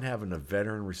wouldn't mind having a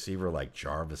veteran receiver like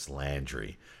Jarvis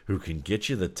Landry who can get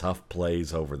you the tough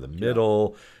plays over the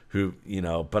middle,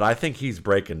 but I think he's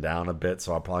breaking down a bit,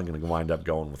 so I'm probably going to wind up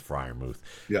going with Freiermuth.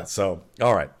 Yeah. So,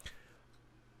 all right.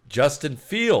 Justin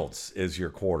Fields is your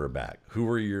quarterback. Who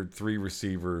are your three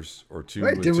receivers or two?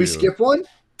 Wait, did we skip one?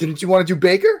 Didn't you want to do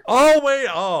Baker? Oh, wait.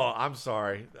 Oh, I'm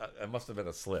sorry. That must have been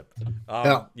a slip.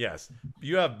 Yes.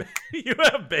 You have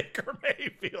Baker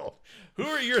Mayfield. Who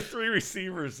are your three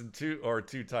receivers and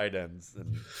two tight ends?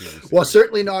 And two receivers? Well,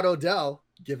 certainly not Odell,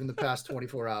 given the past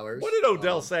 24 hours. What did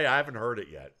Odell say? I haven't heard it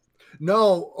yet.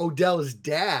 No, Odell's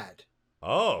dad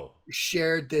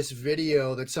shared this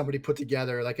video that somebody put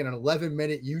together, like an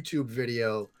 11-minute YouTube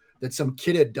video that some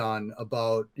kid had done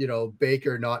about,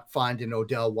 Baker not finding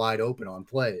Odell wide open on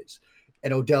plays.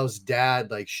 And Odell's dad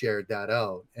shared that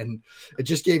out. And it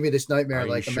just gave me this nightmare. Are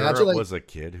you sure imagine it was a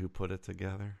kid who put it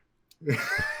together?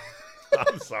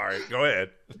 I'm sorry. Go ahead.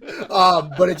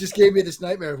 But it just gave me this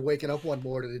nightmare of waking up one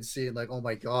morning and seeing oh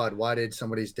my God, why did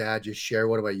somebody's dad just share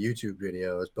one of my YouTube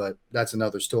videos? But that's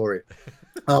another story.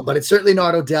 But it's certainly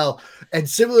not Odell. And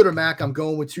similar to Mac, I'm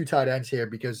going with two tight ends here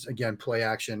because, again, play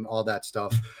action, all that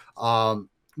stuff.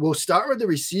 We'll start with the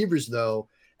receivers, though.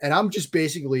 And I'm just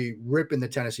basically ripping the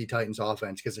Tennessee Titans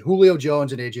offense because Julio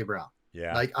Jones and A.J. Brown.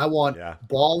 Yeah. I want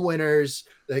ball winners.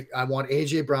 I want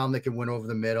A.J. Brown that can win over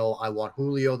the middle. I want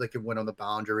Julio that can win on the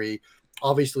boundary.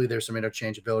 Obviously, there's some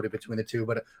interchangeability between the two,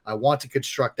 but I want to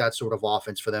construct that sort of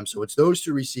offense for them. So it's those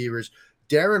two receivers,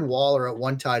 Darren Waller at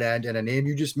one tight end, and a name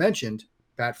you just mentioned,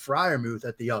 Pat Freiermuth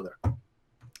at the other.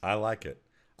 I like it.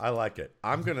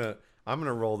 I'm gonna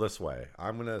roll this way.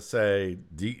 I'm gonna say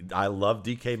I love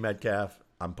DK Metcalf.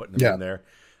 I'm putting him in there.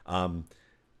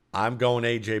 I'm going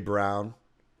A.J. Brown.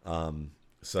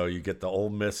 So you get the Ole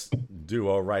Miss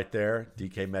duo right there,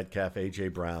 DK Metcalf, A.J.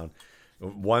 Brown.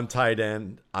 One tight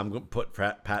end, I'm going to put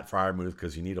Pat Freiermuth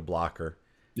because you need a blocker.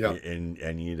 Yeah. And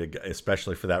you need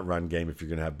especially for that run game if you're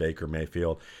going to have Baker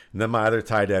Mayfield. And then my other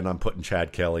tight end, I'm putting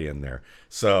Chad Kelly in there.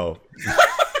 So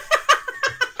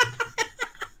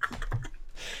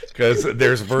because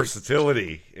there's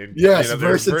versatility. Yes,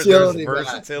 versatility. There's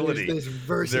versatility. There's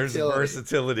versatility. There's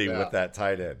versatility with that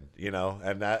tight end,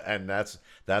 and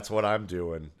that's what I'm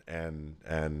doing,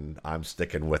 and I'm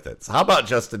sticking with it. So how about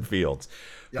Justin Fields?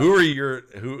 Yep.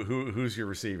 Who's your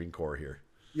receiving core here?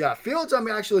 Yeah, Fields, I'm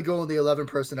actually going the 11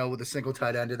 personnel with a single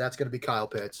tight end. That's going to be Kyle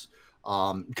Pitts.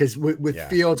 Because with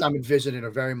Fields, I'm envisioning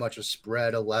very much a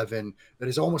spread 11 that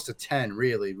is almost a 10,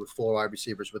 really, with four wide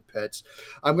receivers with Pitts.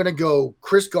 I'm going to go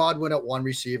Chris Godwin at one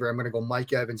receiver. I'm going to go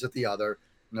Mike Evans at the other.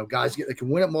 Guys that can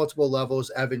win at multiple levels.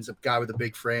 Evans, a guy with a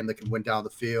big frame that can win down the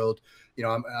field.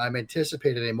 I'm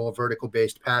anticipating a more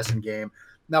vertical-based passing game.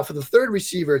 Now, for the third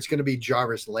receiver, it's going to be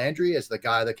Jarvis Landry as the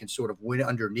guy that can sort of win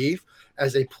underneath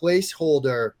as a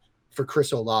placeholder for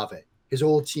Chris Olave, his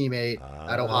old teammate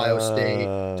at Ohio State,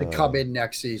 to come in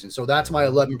next season. So that's my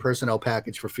 11 personnel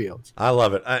package for Fields. I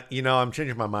love it. I'm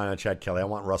changing my mind on Chad Kelly. I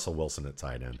want Russell Wilson at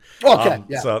tight end. Okay,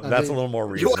 so that's a little more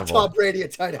reasonable. You want Tom Brady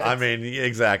at tight end. I mean,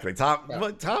 exactly. Tom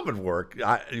would work.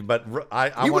 I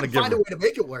want to find a way to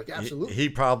make it work. Absolutely, he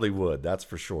probably would. That's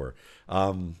for sure.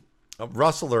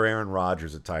 Russell or Aaron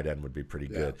Rodgers at tight end would be pretty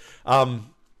good.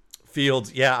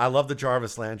 Fields, I love the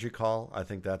Jarvis Landry call. I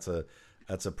think that's a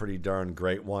pretty darn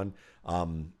great one.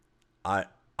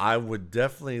 I would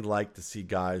definitely like to see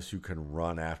guys who can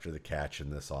run after the catch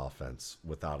in this offense,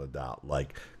 without a doubt.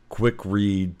 Like quick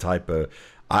read type of.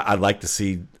 I'd like to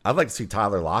see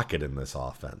Tyler Lockett in this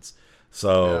offense.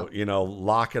 So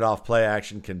Lockett off play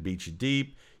action can beat you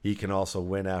deep. He can also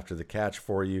win after the catch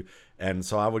for you. And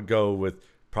so I would go with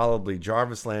probably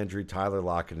Jarvis Landry, Tyler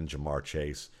Lockett, and Jamar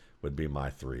Chase would be my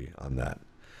three on that.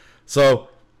 So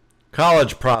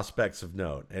college prospects of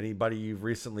note. Anybody you've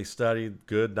recently studied?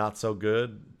 Good, not so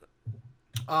good?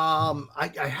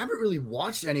 I haven't really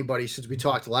watched anybody since we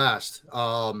talked last.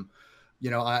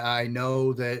 I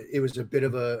know that it was a bit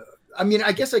of a. I mean,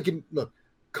 I guess I can look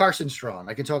Carson Strong.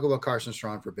 I can talk about Carson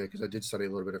Strong for a bit because I did study a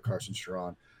little bit of Carson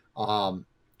Strong.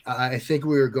 I think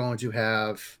we are going to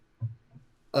have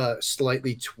a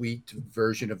slightly tweaked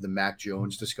version of the Mac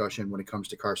Jones discussion when it comes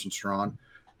to Carson Strong.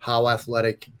 How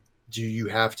athletic do you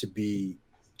have to be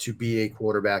a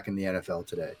quarterback in the NFL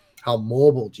today? How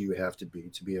mobile do you have to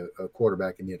be a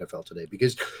quarterback in the NFL today?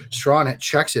 Because Strachan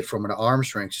checks it from an arm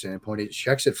strength standpoint. It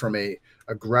checks it from a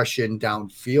aggression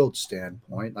downfield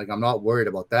standpoint. Like, I'm not worried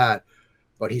about that,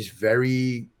 but he's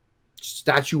very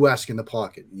statuesque in the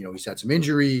pocket. He's had some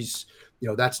injuries.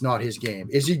 That's not his game.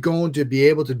 Is he going to be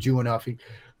able to do enough?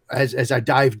 As I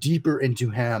dive deeper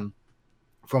into him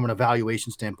from an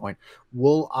evaluation standpoint,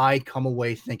 will I come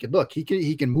away thinking, look, he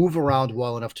can move around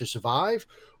well enough to survive?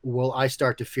 Or will I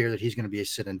start to fear that he's going to be a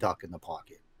sit and duck in the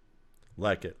pocket?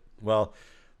 Like it. Well,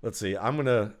 let's see. I'm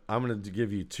gonna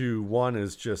give you two. One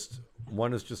is just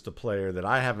a player that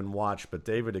I haven't watched, but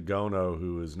David Agono,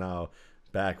 who is now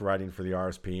back writing for the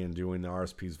RSP and doing the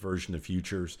RSP's version of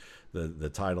Futures, the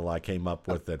title I came up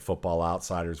with at Football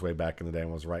Outsiders way back in the day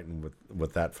and was writing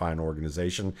with that fine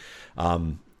organization.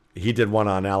 He did one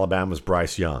on Alabama's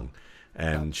Bryce Young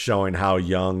and showing how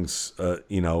Young's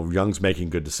making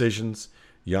good decisions.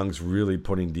 Young's really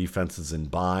putting defenses in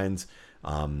binds.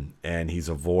 And he's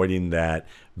avoiding that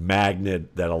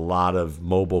magnet that a lot of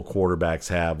mobile quarterbacks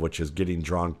have, which is getting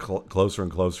drawn closer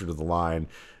and closer to the line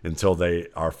until they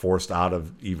are forced out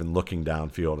of even looking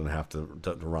downfield and have to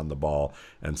run the ball.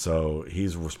 And so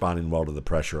he's responding well to the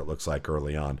pressure, it looks like,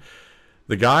 early on.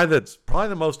 The guy that's probably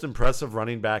the most impressive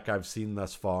running back I've seen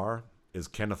thus far is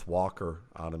Kenneth Walker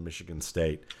out of Michigan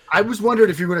State. I was wondering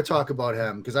if you were going to talk about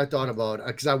him because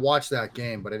I watched that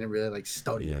game, but I didn't really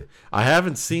study it. I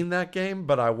haven't seen that game,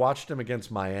 but I watched him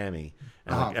against Miami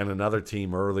and another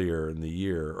team earlier in the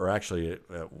year, or actually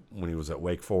when he was at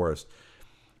Wake Forest.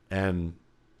 And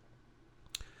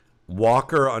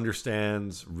Walker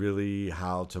understands really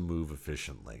how to move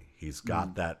efficiently. He's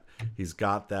got that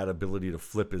ability to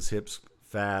flip his hips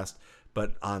fast,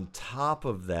 but on top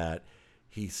of that,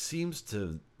 he seems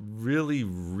to really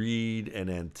read and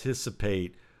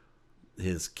anticipate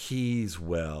his keys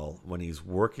well when he's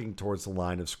working towards the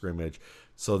line of scrimmage,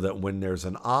 so that when there's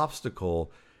an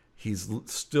obstacle, he's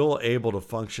still able to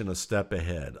function a step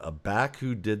ahead. A back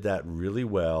who did that really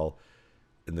well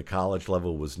in the college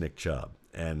level was Nick Chubb.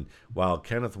 And while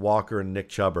Kenneth Walker and Nick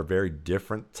Chubb are very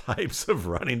different types of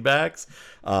running backs,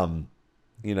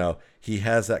 he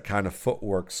has that kind of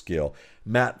footwork skill.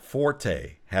 Matt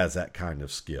Forte has that kind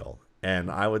of skill.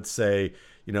 And I would say,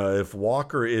 if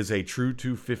Walker is a true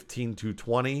 215,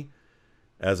 220,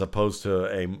 as opposed to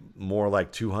a more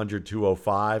like 200,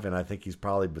 205, and I think he's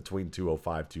probably between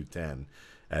 205, 210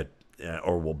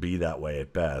 or will be that way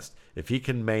at best. If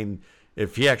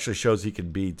he actually shows he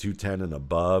can be 210 and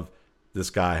above,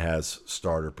 this guy has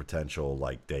starter potential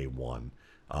like day one.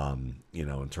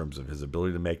 In terms of his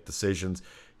ability to make decisions.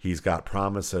 He's got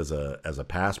promise as a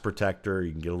pass protector.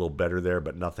 He can get a little better there,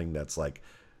 but nothing that's like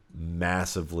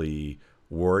massively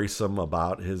worrisome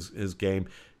about his game.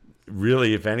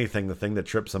 Really, if anything, the thing that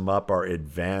trips him up are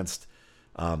advanced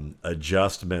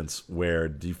adjustments where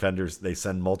defenders, they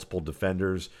send multiple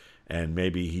defenders, and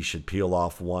maybe he should peel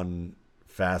off one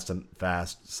fast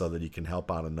so that he can help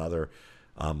out another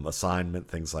assignment,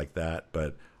 things like that.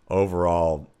 But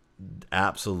overall,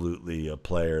 absolutely a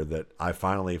player that I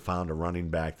finally found a running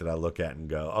back that I look at and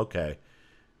go, okay,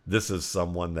 this is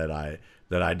someone that I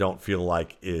don't feel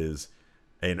like is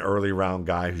an early round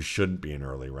guy who shouldn't be an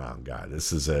early round guy.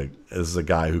 This is a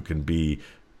guy who can be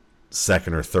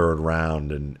second or third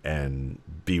round and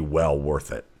be well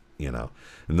worth it, in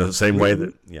the same way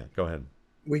that, go ahead.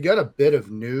 We got a bit of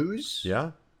news.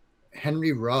 Yeah.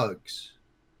 Henry Ruggs,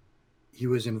 he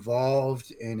was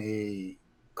involved in a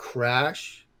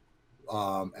crash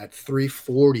at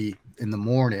 3:40 in the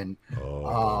morning.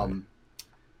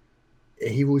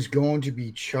 He was going to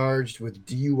be charged with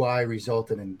DUI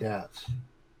resulting in death.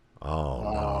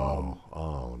 Oh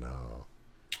no.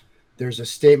 There's a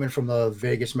statement from the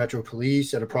Vegas Metro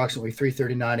Police at approximately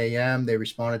 3:39 a.m. They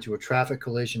responded to a traffic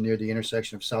collision near the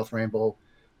intersection of South Rainbow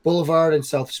Boulevard and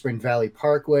South Spring Valley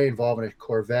Parkway involving a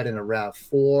Corvette and a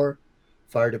RAV4.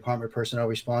 Fire department personnel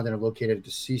responded and located a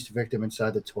deceased victim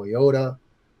inside the Toyota.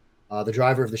 The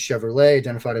driver of the Chevrolet,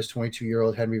 identified as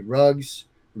 22-year-old Henry Ruggs,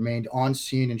 remained on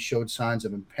scene and showed signs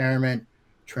of impairment.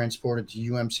 Transported to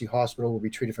UMC Hospital, will be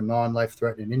treated for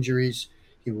non-life-threatening injuries.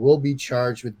 He will be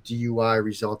charged with DUI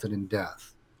resulting in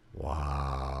death.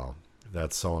 Wow,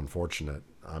 that's so unfortunate.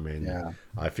 I mean, Yeah.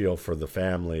 I feel for the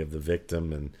family of the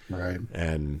victim, Right.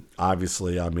 and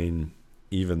obviously, I mean,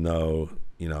 even though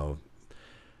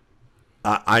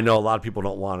I know a lot of people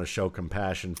don't want to show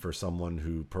compassion for someone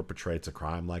who perpetrates a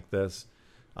crime like this,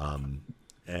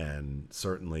 and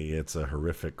certainly it's a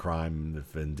horrific crime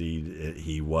if indeed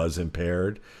he was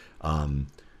impaired.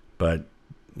 But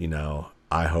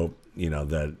I hope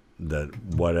that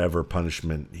whatever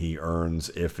punishment he earns,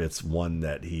 if it's one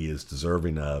that he is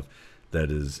deserving of,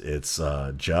 it's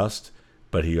just.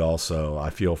 But he also, I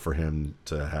feel for him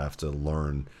to have to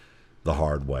learn the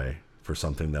hard way for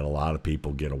something that a lot of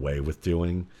people get away with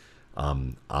doing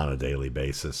on a daily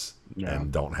basis,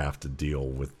 and don't have to deal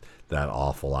with that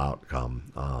awful outcome.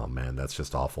 Oh man, that's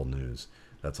just awful news.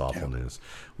 That's awful news.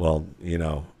 Well,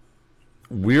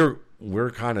 we're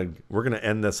going to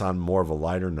end this on more of a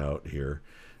lighter note here.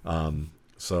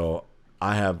 So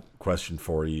I have a question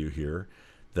for you here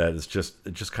that is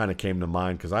it just kind of came to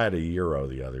mind because I had a gyro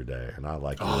the other day, and I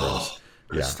like gyros.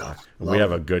 Yeah, we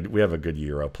have a good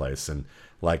gyro place, and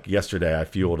like yesterday, I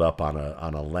fueled up on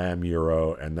a lamb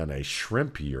gyro and then a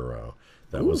shrimp gyro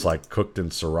that was like cooked in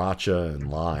sriracha and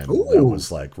lime. That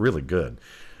was like really good,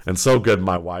 and so good.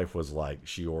 My wife was like,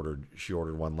 she ordered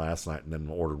one last night and then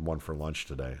ordered one for lunch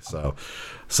today.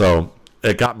 So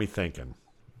it got me thinking.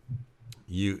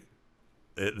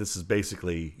 This is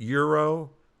basically gyro,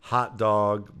 hot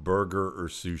dog, burger, or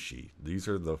sushi. These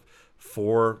are the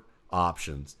 4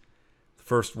 options. The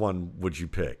first one would you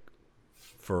pick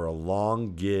for a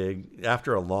long gig,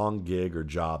 after a long gig or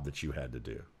job that you had to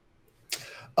do?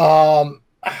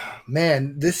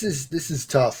 Man, this is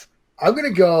tough. I'm gonna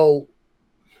go.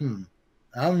 I'm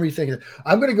rethinking it.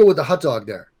 I'm gonna go with the hot dog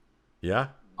there. Yeah,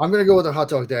 I'm gonna go with the hot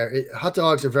dog there. Hot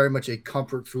dogs are very much a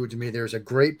comfort food to me. There's a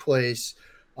great place.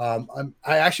 I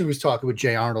actually was talking with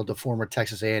Jay Arnold, the former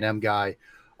Texas A&M guy,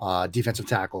 defensive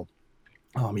tackle.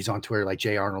 He's on Twitter like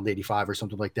Jay Arnold 85 or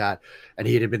something like that. And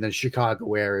he had been in the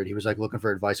Chicago area, and he was like looking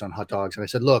for advice on hot dogs. And I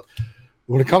said, look,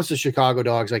 when it comes to Chicago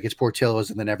dogs, like it's Portillo's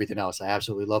and then everything else. I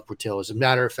absolutely love Portillo's. As a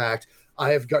matter of fact, I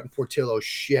have gotten Portillo's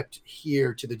shipped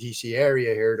here to the DC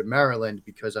area, here to Maryland,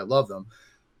 because I love them.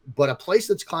 But a place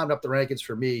that's climbed up the rankings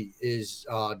for me is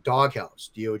Doghouse,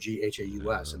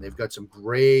 Doghaus, and they've got some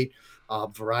great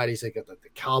varieties. They got the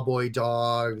cowboy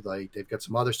dog, like they've got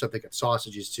some other stuff. They got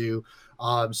sausages too.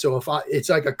 So it's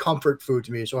like a comfort food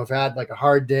to me. So if I had like a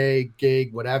hard day,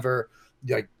 gig, whatever,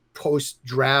 like post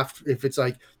draft, if it's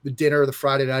like the dinner or the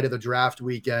Friday night of the draft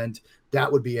weekend,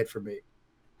 that would be it for me.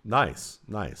 Nice.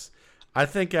 I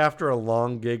think after a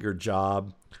long gig or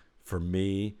job, for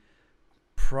me,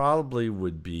 probably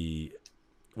would be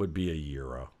a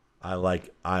gyro. I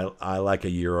like a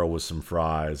gyro with some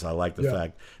fries. I like the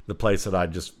fact the place that I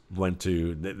just went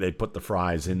to, they put the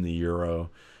fries in the gyro,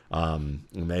 and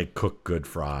they cook good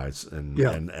fries, and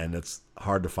it's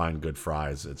hard to find good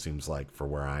fries, it seems like, for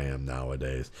where I am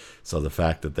nowadays. So the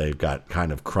fact that they've got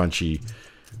kind of crunchy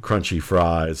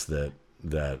fries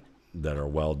that are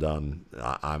well done,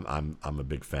 I'm a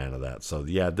big fan of that. So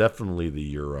yeah, definitely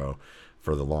the gyro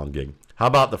for the long gig. How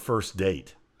about the first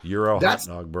date? Gyro, hot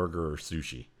dog, burger, or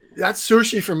sushi? That's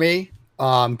sushi for me.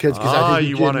 Because I think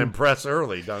you want to impress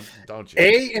early, don't you?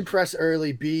 A, impress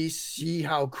early. B, see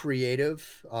how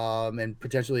creative and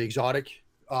potentially exotic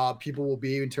people will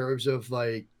be in terms of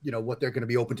like what they're going to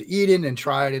be open to eating and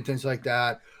trying and things like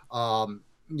that.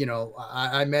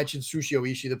 I mentioned Sushi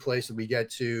Oishi, the place that we get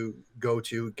to go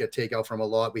to get takeout from a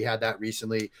lot. We had that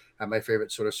recently. Had my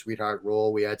favorite sort of sweetheart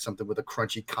roll. We had something with a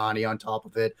crunchy connie on top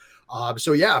of it.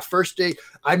 So yeah, first date.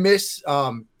 I miss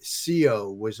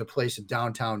CO was a place in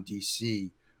downtown DC,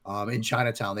 in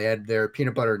Chinatown. They had their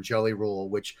peanut butter and jelly roll,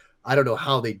 which I don't know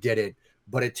how they did it,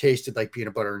 but it tasted like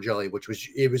peanut butter and jelly,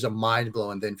 it was a mind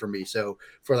blowing thing for me. So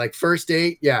for like first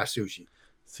date, yeah, sushi.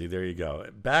 See, there you go.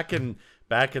 Back in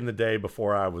the day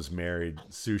before I was married,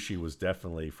 sushi was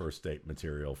definitely first date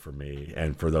material for me,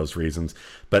 and for those reasons.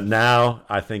 But now,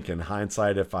 I think in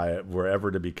hindsight, if I were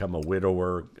ever to become a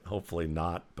widower, hopefully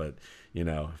not, but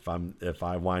if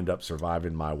I wind up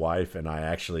surviving my wife and I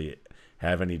actually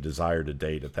have any desire to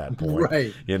date at that point,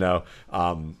 right?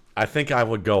 I think I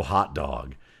would go hot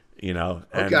dog.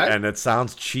 And it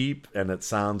sounds cheap and it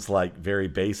sounds like very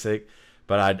basic,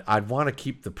 but I'd want to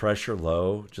keep the pressure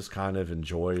low, just kind of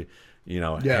enjoy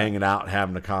Yeah. hanging out,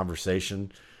 having a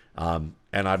conversation.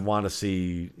 And I'd want to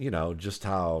see, just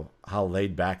how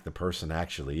laid back the person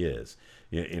actually is,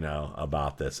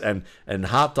 about this. And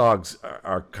hot dogs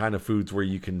are kind of foods where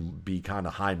you can be kind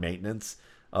of high maintenance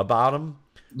about them.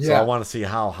 So I Yeah. want to see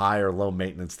how high or low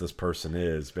maintenance this person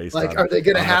is based Like, on are they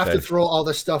going to on if have to they, throw all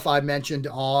the stuff I mentioned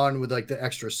on with like the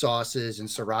extra sauces and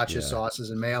sriracha yeah, sauces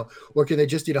and mayo, or can they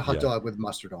just eat a hot yeah. dog with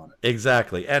mustard on it?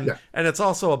 Exactly. And Yeah. and it's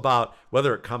also about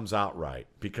whether it comes out right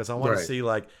because I want to Right. see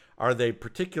like are they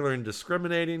particular and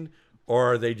discriminating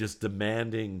or are they just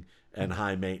demanding and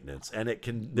high maintenance? And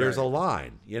there's a Right.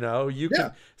 line, you Yeah.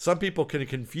 can some people can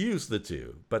confuse the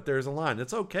two, but there's a line.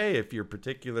 It's okay if you're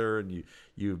particular and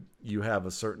you have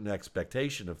a certain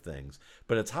expectation of things,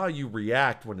 but it's how you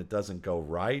react when it doesn't go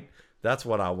right. That's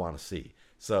what I want to see.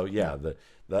 So yeah,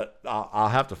 I'll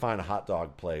have to find a hot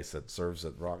dog place that serves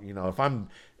it wrong. If I'm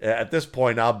at this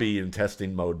point, I'll be in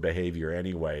testing mode behavior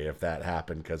anyway if that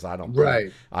happened because I don't think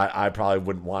Right. I probably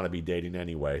wouldn't want to be dating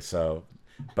anyway. So,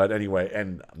 but anyway,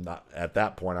 and I'm not at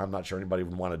that point. I'm not sure anybody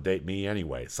would want to date me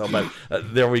anyway. So, but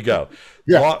there we go.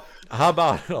 Yeah. How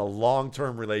about a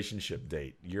long-term relationship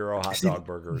date? Euro, hot See, dog,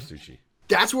 burger, or sushi?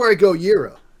 that's where I go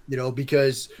gyro,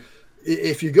 because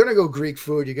if you're gonna go Greek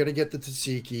food, you're gonna get the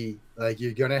tzatziki. Like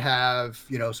you're gonna have,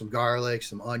 some garlic,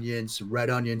 some onions, some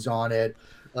red onions on it.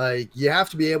 Like you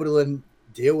have to be able to then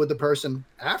deal with the person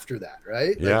after that,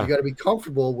 right? Like you Yeah, got to be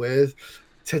comfortable with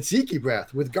tzatziki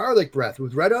breath, with garlic breath,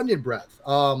 with red onion breath.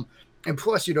 And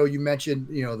plus, you mentioned,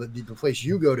 the place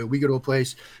you go to. We go to a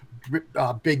place,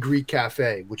 Big Greek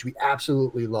Cafe, which we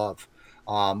absolutely love.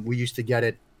 We used to get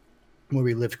it when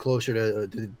we lived closer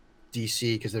to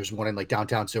DC because there's one in like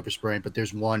downtown Silver Spring, but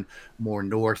there's one more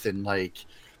north in like,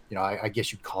 I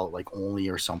guess you'd call it like Only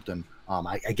or something.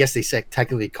 I guess they say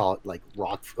technically call it like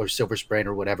Rock or Silver Spring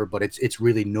or whatever, but it's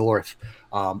really north,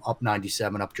 up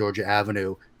 97, up Georgia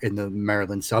Avenue in the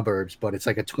Maryland suburbs. But it's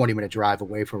like a 20-minute drive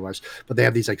away from us. But they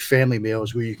have these like family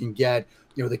meals where you can get,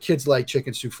 the kids like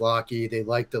chicken souvlaki. They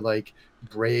like the like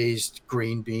braised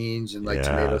green beans and like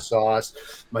tomato yeah,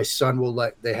 sauce. My son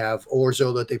they have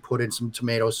orzo that they put in some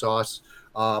tomato sauce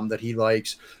that he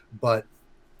likes. But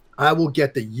I will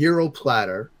get the gyro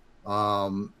platter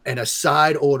and a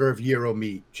side order of gyro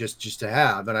meat just to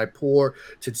have, and I pour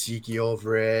tzatziki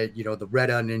over it, the red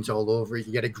onions all over it.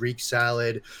 You get a Greek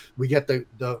salad. We get the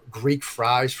Greek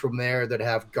fries from there that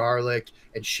have garlic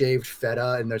and shaved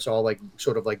feta, and there's all like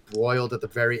sort of like broiled at the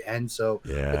very end, so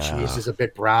the cheese yeah. is a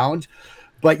bit browned.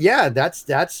 But yeah,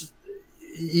 that's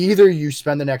either you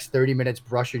spend the next 30 minutes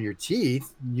brushing your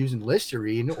teeth using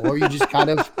Listerine, or you just kind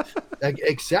of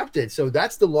accept it. So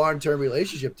that's the long-term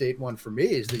relationship date one for me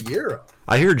is the gyro.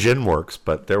 I hear gin works,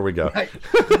 but there we go. Right?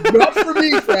 Not for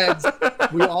me, friends.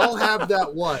 We all have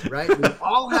that one, right? We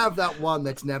all have that one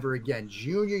that's never again.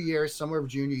 Junior year, summer of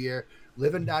junior year,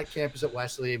 living on campus at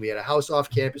Wesley. We had a house off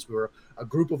campus. We were a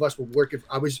group of us were working.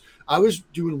 I was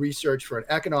doing research for an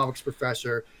economics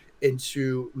professor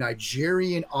into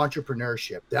Nigerian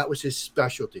entrepreneurship. That was his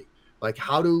specialty. Like,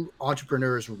 how do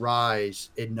entrepreneurs rise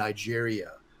in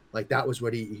Nigeria? Like, that was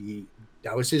what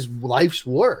that was his life's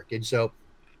work. And so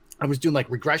I was doing like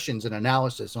regressions and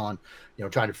analysis on,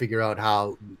 trying to figure out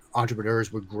how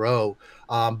entrepreneurs would grow.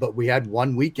 But we had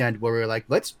one weekend where we were like,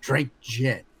 let's drink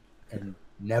gin, and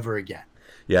never again.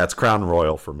 Yeah, it's Crown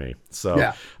Royal for me. So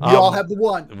Yeah. We all have the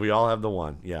one. we all have the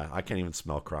one. Yeah, I can't even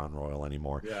smell Crown Royal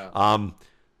anymore. Yeah.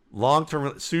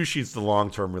 Long-term sushi's the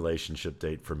long-term relationship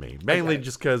date for me. Mainly Okay.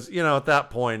 just because at that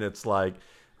point it's like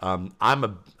I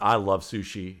love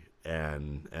sushi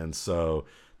and so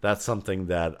that's something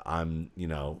that I'm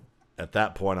at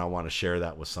that point I want to share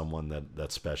that with someone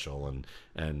that's special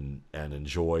and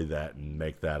enjoy that and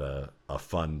make that a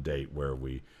fun date where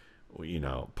we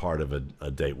part of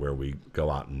a date where we go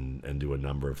out and do a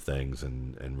number of things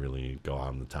and really go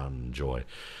out in the town and enjoy.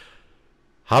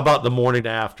 How about the morning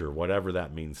after, whatever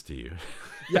that means to you?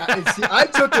 Yeah. And see, I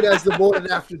took it as the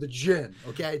morning after the gin.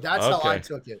 Okay. That's how I Okay.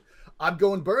 took it. I'm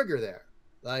going burger there.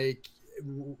 Like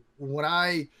when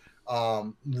I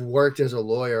worked as a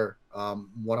lawyer,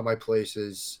 one of my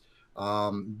places,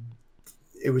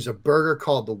 it was a burger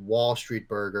called the Wall Street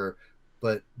Burger,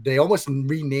 but they almost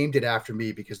renamed it after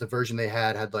me because the version they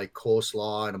had like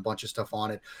coleslaw and a bunch of stuff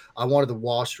on it. I wanted the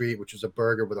Wall Street, which was a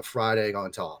burger with a fried egg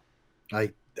on top.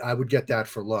 Like I would get that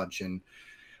for lunch, and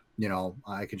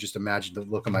I could just imagine the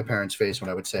look on my parents' face when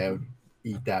I would say I would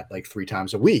eat that like 3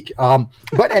 times a week.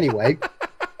 But anyway,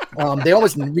 they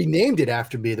almost renamed it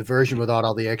after me. The version without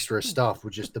all the extra stuff,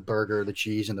 with just the burger, the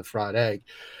cheese, and the fried egg.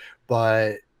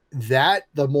 But that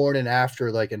the morning after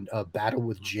like a battle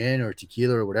with gin or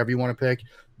tequila or whatever you want to pick,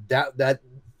 that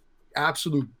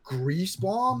absolute grease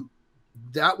bomb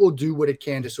that will do what it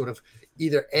can to sort of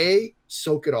either A,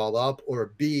 soak it all up,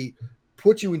 or B,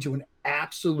 put you into an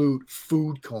absolute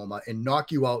food coma and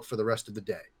knock you out for the rest of the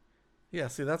day. Yeah,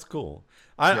 see, that's cool.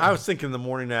 Yeah. I was thinking the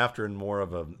morning after in more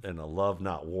of a love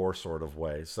not war sort of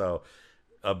way. So,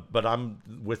 but I'm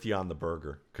with you on the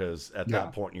burger because at Yeah.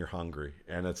 that point you're hungry,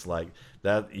 and it's like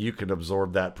that you can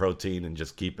absorb that protein and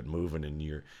just keep it moving, and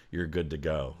you're good to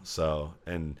go. So,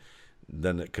 and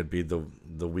then it could be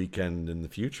the weekend in the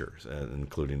future,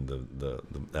 including the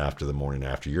after the morning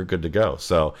after. You're good to go.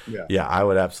 So, Yeah. yeah, I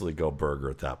would absolutely go burger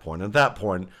at that point. At that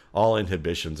point, all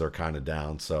inhibitions are kind of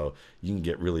down, so you can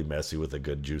get really messy with a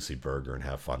good juicy burger and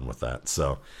have fun with that.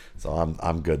 So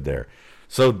I'm good there.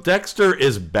 So Dexter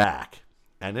is back,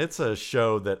 and it's a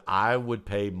show that I would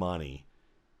pay money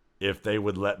if they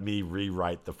would let me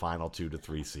rewrite the final 2 to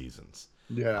 3 seasons.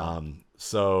 Yeah.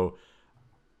 So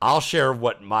I'll share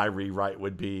what my rewrite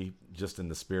would be, just in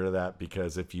the spirit of that,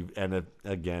 because if you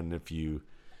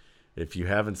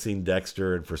haven't seen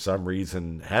Dexter and for some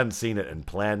reason hadn't seen it and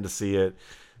plan to see it,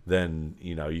 then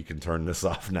you can turn this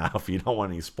off now if you don't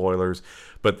want any spoilers.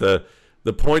 But the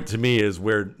point to me is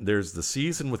where there's the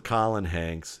season with Colin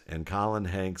Hanks, and Colin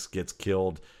Hanks gets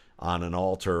killed on an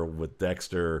altar with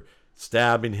Dexter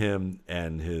stabbing him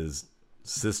and his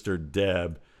sister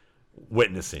Deb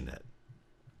witnessing it.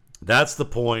 That's the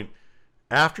point.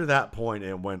 After that point,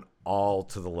 it went all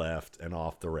to the left and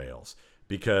off the rails,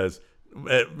 because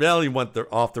it really went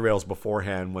off the rails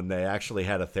beforehand when they actually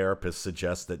had a therapist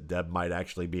suggest that Deb might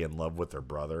actually be in love with her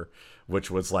brother,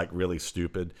 which was like really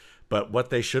stupid. But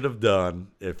what they should have done,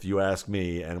 if you ask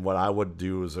me, and what I would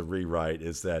do as a rewrite,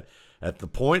 is that at the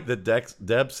point that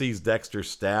Deb sees Dexter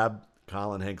stab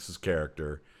Colin Hanks's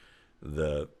character,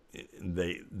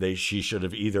 she should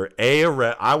have either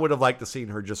I would have liked to seen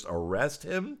her just arrest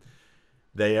him.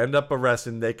 They end up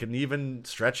arresting. They can even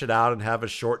stretch it out and have a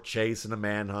short chase and a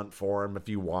manhunt for him if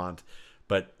you want.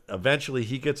 But eventually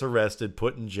he gets arrested,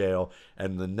 put in jail,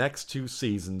 and the next 2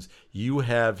 seasons you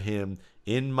have him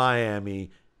in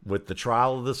Miami with the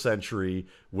trial of the century,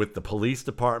 with the police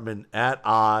department at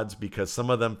odds, because some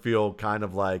of them feel kind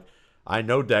of like, I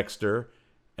know Dexter,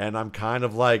 and I'm kind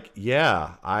of like,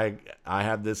 yeah, I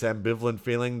have this ambivalent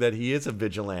feeling that he is a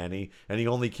vigilante and he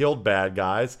only killed bad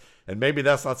guys. And maybe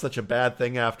that's not such a bad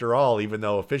thing after all, even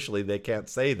though officially they can't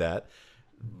say that.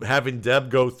 Having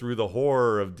Deb go through the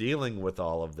horror of dealing with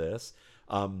all of this,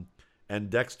 and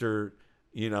Dexter,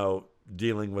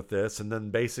 dealing with this, and then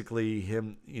basically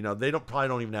him, they probably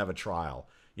don't even have a trial,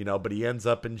 but he ends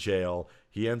up in jail.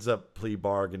 He ends up plea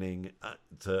bargaining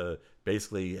to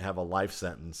basically have a life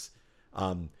sentence.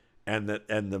 And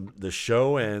the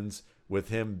show ends with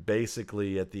him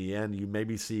basically at the end.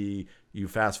 You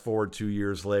fast forward 2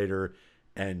 years later,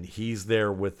 and he's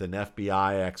there with an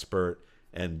FBI expert,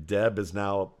 and Deb is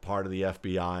now part of the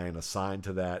FBI and assigned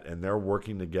to that, and they're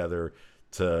working together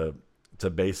to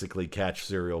basically catch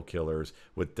serial killers,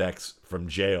 with Dex from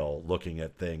jail looking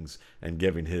at things and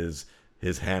giving his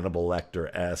Hannibal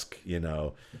Lecter-esque,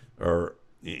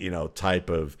 type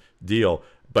of deal.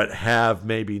 But have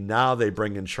maybe now they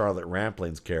bring in Charlotte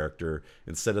Rampling's character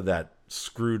instead of that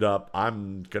screwed up,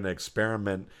 I'm going to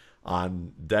experiment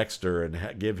on Dexter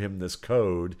and give him this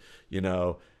code,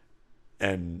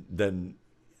 and then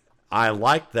I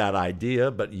like that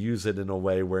idea, but use it in a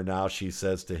way where now she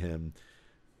says to him,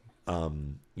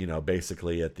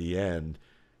 basically at the end,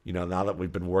 now that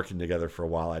we've been working together for a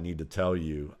while, I need to tell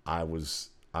you, I was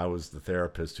the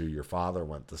therapist who your father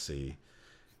went to see,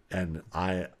 and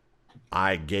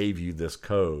I gave you this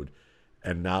code,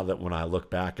 and now that when I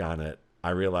look back on it, I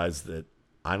realize that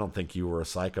I don't think you were a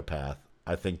psychopath.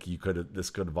 I think this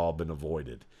could have all been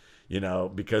avoided,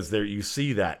 because there you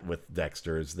see that with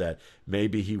Dexter, is that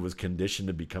maybe he was conditioned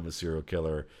to become a serial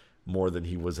killer more than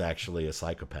he was actually a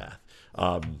psychopath.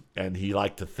 And he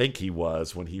liked to think he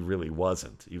was when he really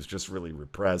wasn't. He was just really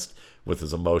repressed with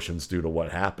his emotions due to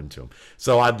what happened to him.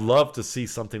 So I'd love to see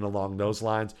something along those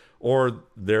lines, or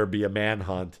there be a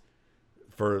manhunt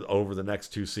for over the next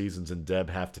 2 seasons and Deb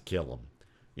have to kill him.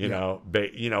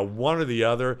 One or the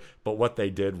other, but what they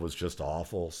did was just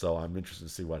awful. So I'm interested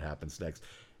to see what happens next.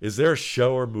 Is there a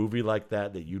show or movie like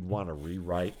that you'd want to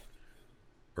rewrite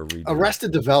or redo?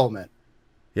 Arrested Development.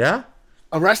 Yeah?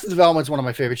 Arrested Development is one of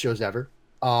my favorite shows ever.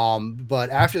 But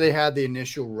after they had the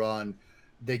initial run,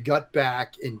 they got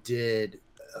back and did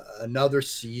another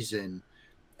season.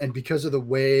 And because of the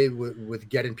way with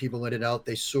getting people in and out,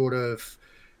 they sort of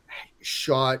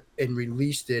shot and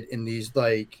released it in these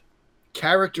like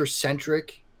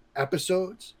character-centric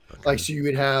episodes. Okay. Like, so you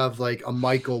would have like a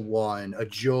Michael one, a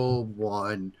Job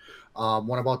one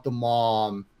about the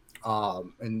mom,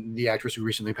 and the actress who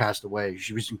recently passed away.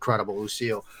 She was incredible,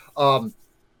 Lucille.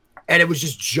 And it was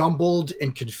just jumbled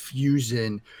and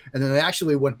confusing. And then they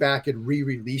actually went back and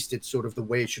re-released it sort of the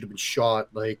way it should have been shot,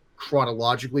 like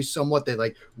chronologically somewhat. They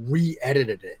like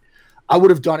re-edited it. I would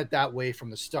have done it that way from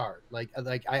the start. Like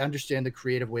I understand the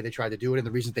creative way they tried to do it and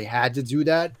the reason they had to do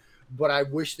that, but I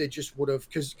wish they just would have,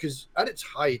 because at its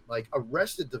height, like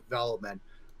Arrested Development,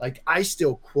 like I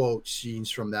still quote scenes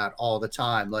from that all the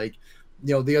time. Like,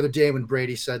 the other day when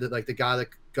Brady said that, like, the guy that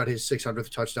got his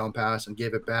 600th touchdown pass and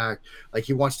gave it back, like,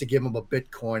 he wants to give him a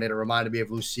Bitcoin, and it reminded me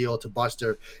of Lucille to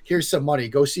Buster. Here's some money.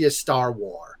 Go see a Star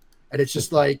War. And it's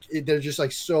just like, they're just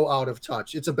like so out of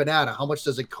touch. It's a banana. How much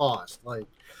does it cost? Like,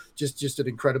 just an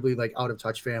incredibly like out of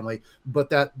touch family. But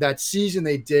that season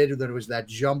they did, that it was that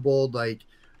jumbled, like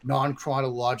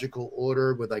non-chronological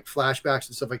order with like flashbacks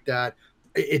and stuff like that.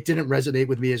 It didn't resonate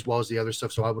with me as well as the other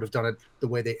stuff. So I would have done it the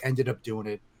way they ended up doing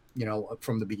it,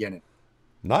 from the beginning.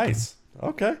 Nice.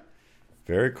 Okay.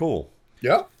 Very cool.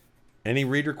 Yeah. Any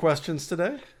reader questions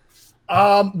today?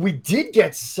 We did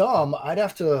get some. I'd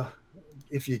have to,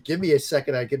 if you give me a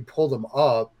second, I can pull them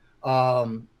up.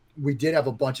 We did have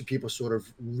a bunch of people sort of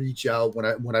reach out when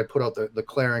I put out the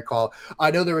clarion call. I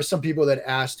know there were some people that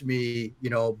asked me,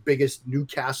 biggest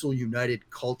Newcastle United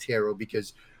cult hero,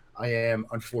 because I am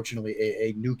unfortunately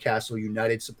a Newcastle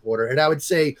United supporter. And I would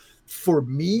say for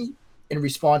me, in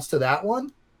response to that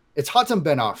one, it's Hatem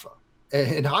Ben Arfa.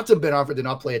 And Hatem Ben Arfa did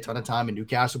not play a ton of time in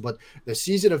Newcastle, but the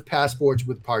season of passports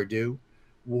with Pardue,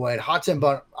 when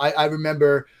I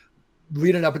remember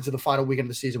leading up into the final weekend of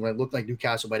the season when it looked like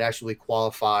Newcastle might actually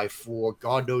qualify for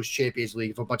God knows Champions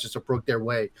League if a bunch of stuff broke their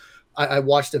way. I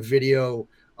watched a video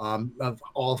of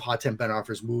all of Hatem Ben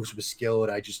Arfa's moves with skill,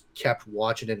 and I just kept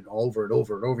watching it over and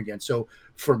over and over again. So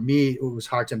for me, it was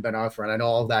Hatem Ben Arfa, and I know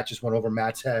all of that just went over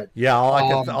Matt's head. Yeah,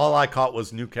 all I caught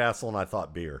was Newcastle, and I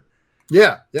thought beer.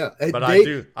 Yeah. But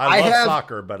I love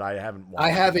soccer, but I haven't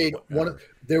watched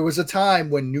there was a time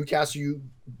when Newcastle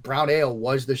Brown Ale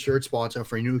was the shirt sponsor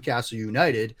for Newcastle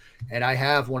United, and I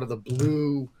have one of the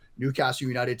blue Newcastle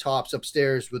United tops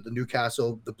upstairs with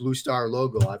the Blue Star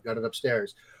logo. I've got it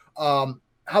upstairs.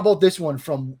 How about this one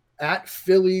from at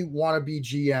Philly Wannabe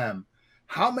GM?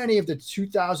 How many of the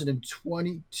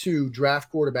 2022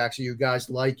 draft quarterbacks are you guys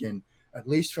liking, at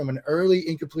least from an early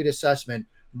incomplete assessment,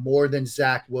 more than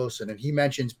Zach Wilson? And he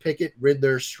mentions Pickett,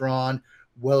 Riddler, Strawn,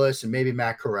 Willis, and maybe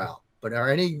Matt Corral. But are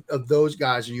any of those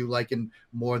guys are you liking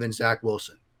more than Zach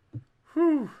Wilson?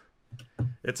 Whew.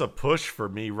 It's a push for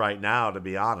me right now, to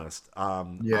be honest.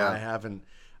 I haven't.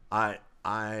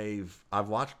 I've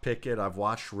watched Pickett, I've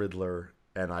watched Riddler,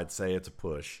 and I'd say it's a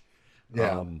push.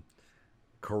 Yeah.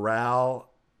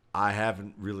 Corral, I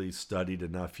haven't really studied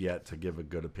enough yet to give a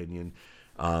good opinion.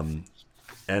 And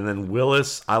then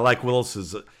Willis, I like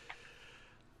Willis's.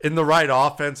 In the right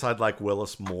offense, I'd like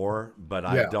Willis more, but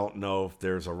I don't know if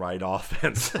there's a right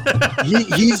offense.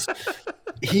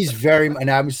 He's very, and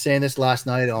I was saying this last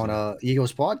night on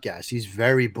Eagles podcast, he's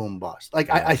very boom bust. Like,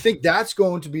 I think that's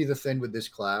going to be the thing with this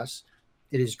class.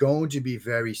 It is going to be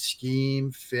very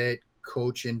scheme fit,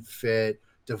 coaching fit,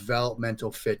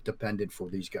 developmental fit dependent for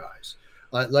these guys.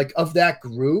 Like of that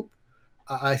group,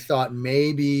 I thought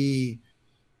maybe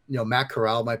Matt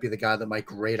Corral might be the guy that might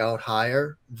grade out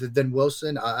higher than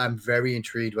Wilson. I'm very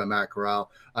intrigued by Matt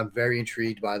Corral. I'm very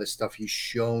intrigued by the stuff he's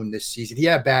shown this season. He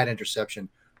had a bad interception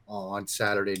on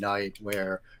Saturday night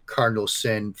where Cardinal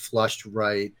Sin flushed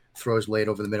right, throws late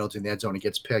over the middle to the end zone and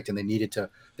gets picked, and they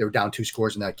were down 2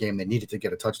 scores in that game. They needed to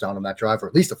get a touchdown on that drive, or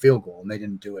at least a field goal, and they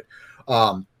didn't do it.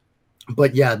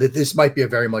 But yeah, this might be a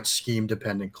very much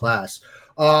scheme-dependent class.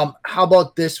 How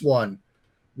about this one?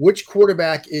 Which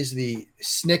quarterback is the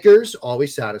Snickers,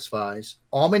 always satisfies,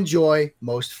 Almond Joy,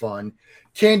 most fun,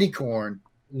 Candy Corn,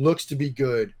 looks to be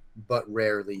good, but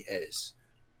rarely is?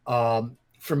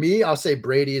 For me, I'll say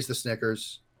Brady is the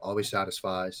Snickers, always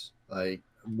satisfies. Like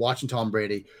watching Tom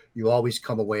Brady, you always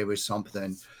come away with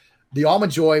something. The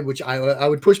Almond Joy, which I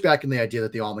would push back in the idea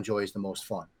that the Almond Joy is the most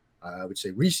fun. I would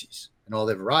say Reese's and all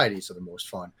their varieties are the most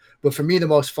fun. But for me, the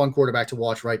most fun quarterback to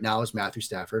watch right now is Matthew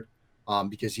Stafford.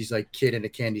 Because he's like kid in a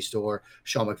candy store.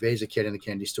 Sean McVay's a kid in the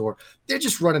candy store. They're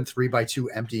just running 3x2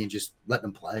 empty and just letting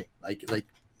them play. Like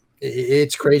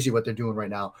it's crazy what they're doing right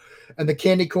now. And the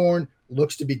Candy Corn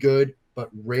looks to be good, but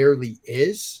rarely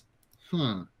is.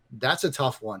 That's a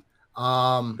tough one.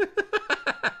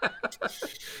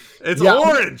 It's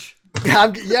orange.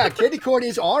 Candy Corn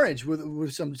is orange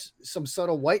with some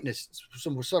subtle whiteness,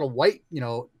 some subtle white,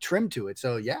 trim to it.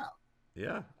 So yeah.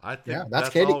 Yeah, I think that's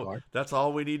candy corn. That's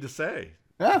all we need to say.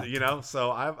 Yeah,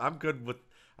 So I'm good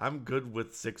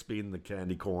with 6 being the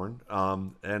candy corn.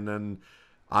 And then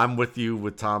I'm with you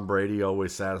with Tom Brady,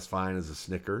 always satisfying as a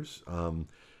Snickers.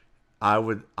 I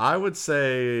would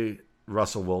say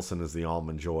Russell Wilson is the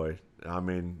almond joy. I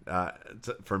mean,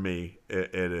 for me,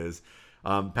 it is.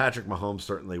 Patrick Mahomes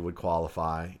certainly would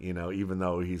qualify. Even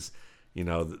though he's,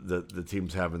 the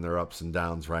team's having their ups and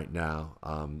downs right now.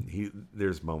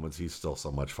 There's moments he's still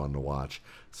so much fun to watch.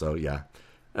 So yeah,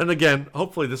 and again,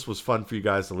 hopefully this was fun for you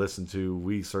guys to listen to.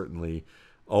 We certainly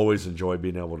always enjoy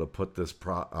being able to put this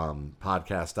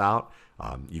podcast out.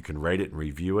 You can rate it and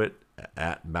review it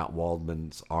at Matt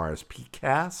Waldman's RSP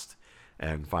Cast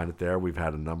and find it there. We've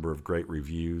had a number of great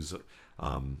reviews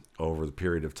over the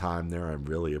period of time there. I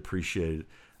really appreciate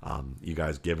you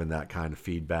guys giving that kind of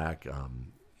feedback.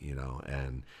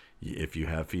 And if you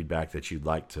have feedback that you'd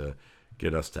like to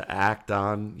get us to act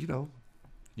on,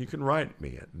 you can write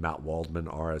me at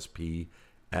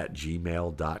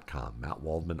mattwaldmanrsp@gmail.com.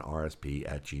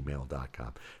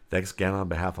 mattwaldmanrsp@gmail.com. Thanks again on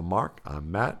behalf of Mark.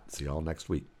 I'm Matt. See you all next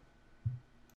week.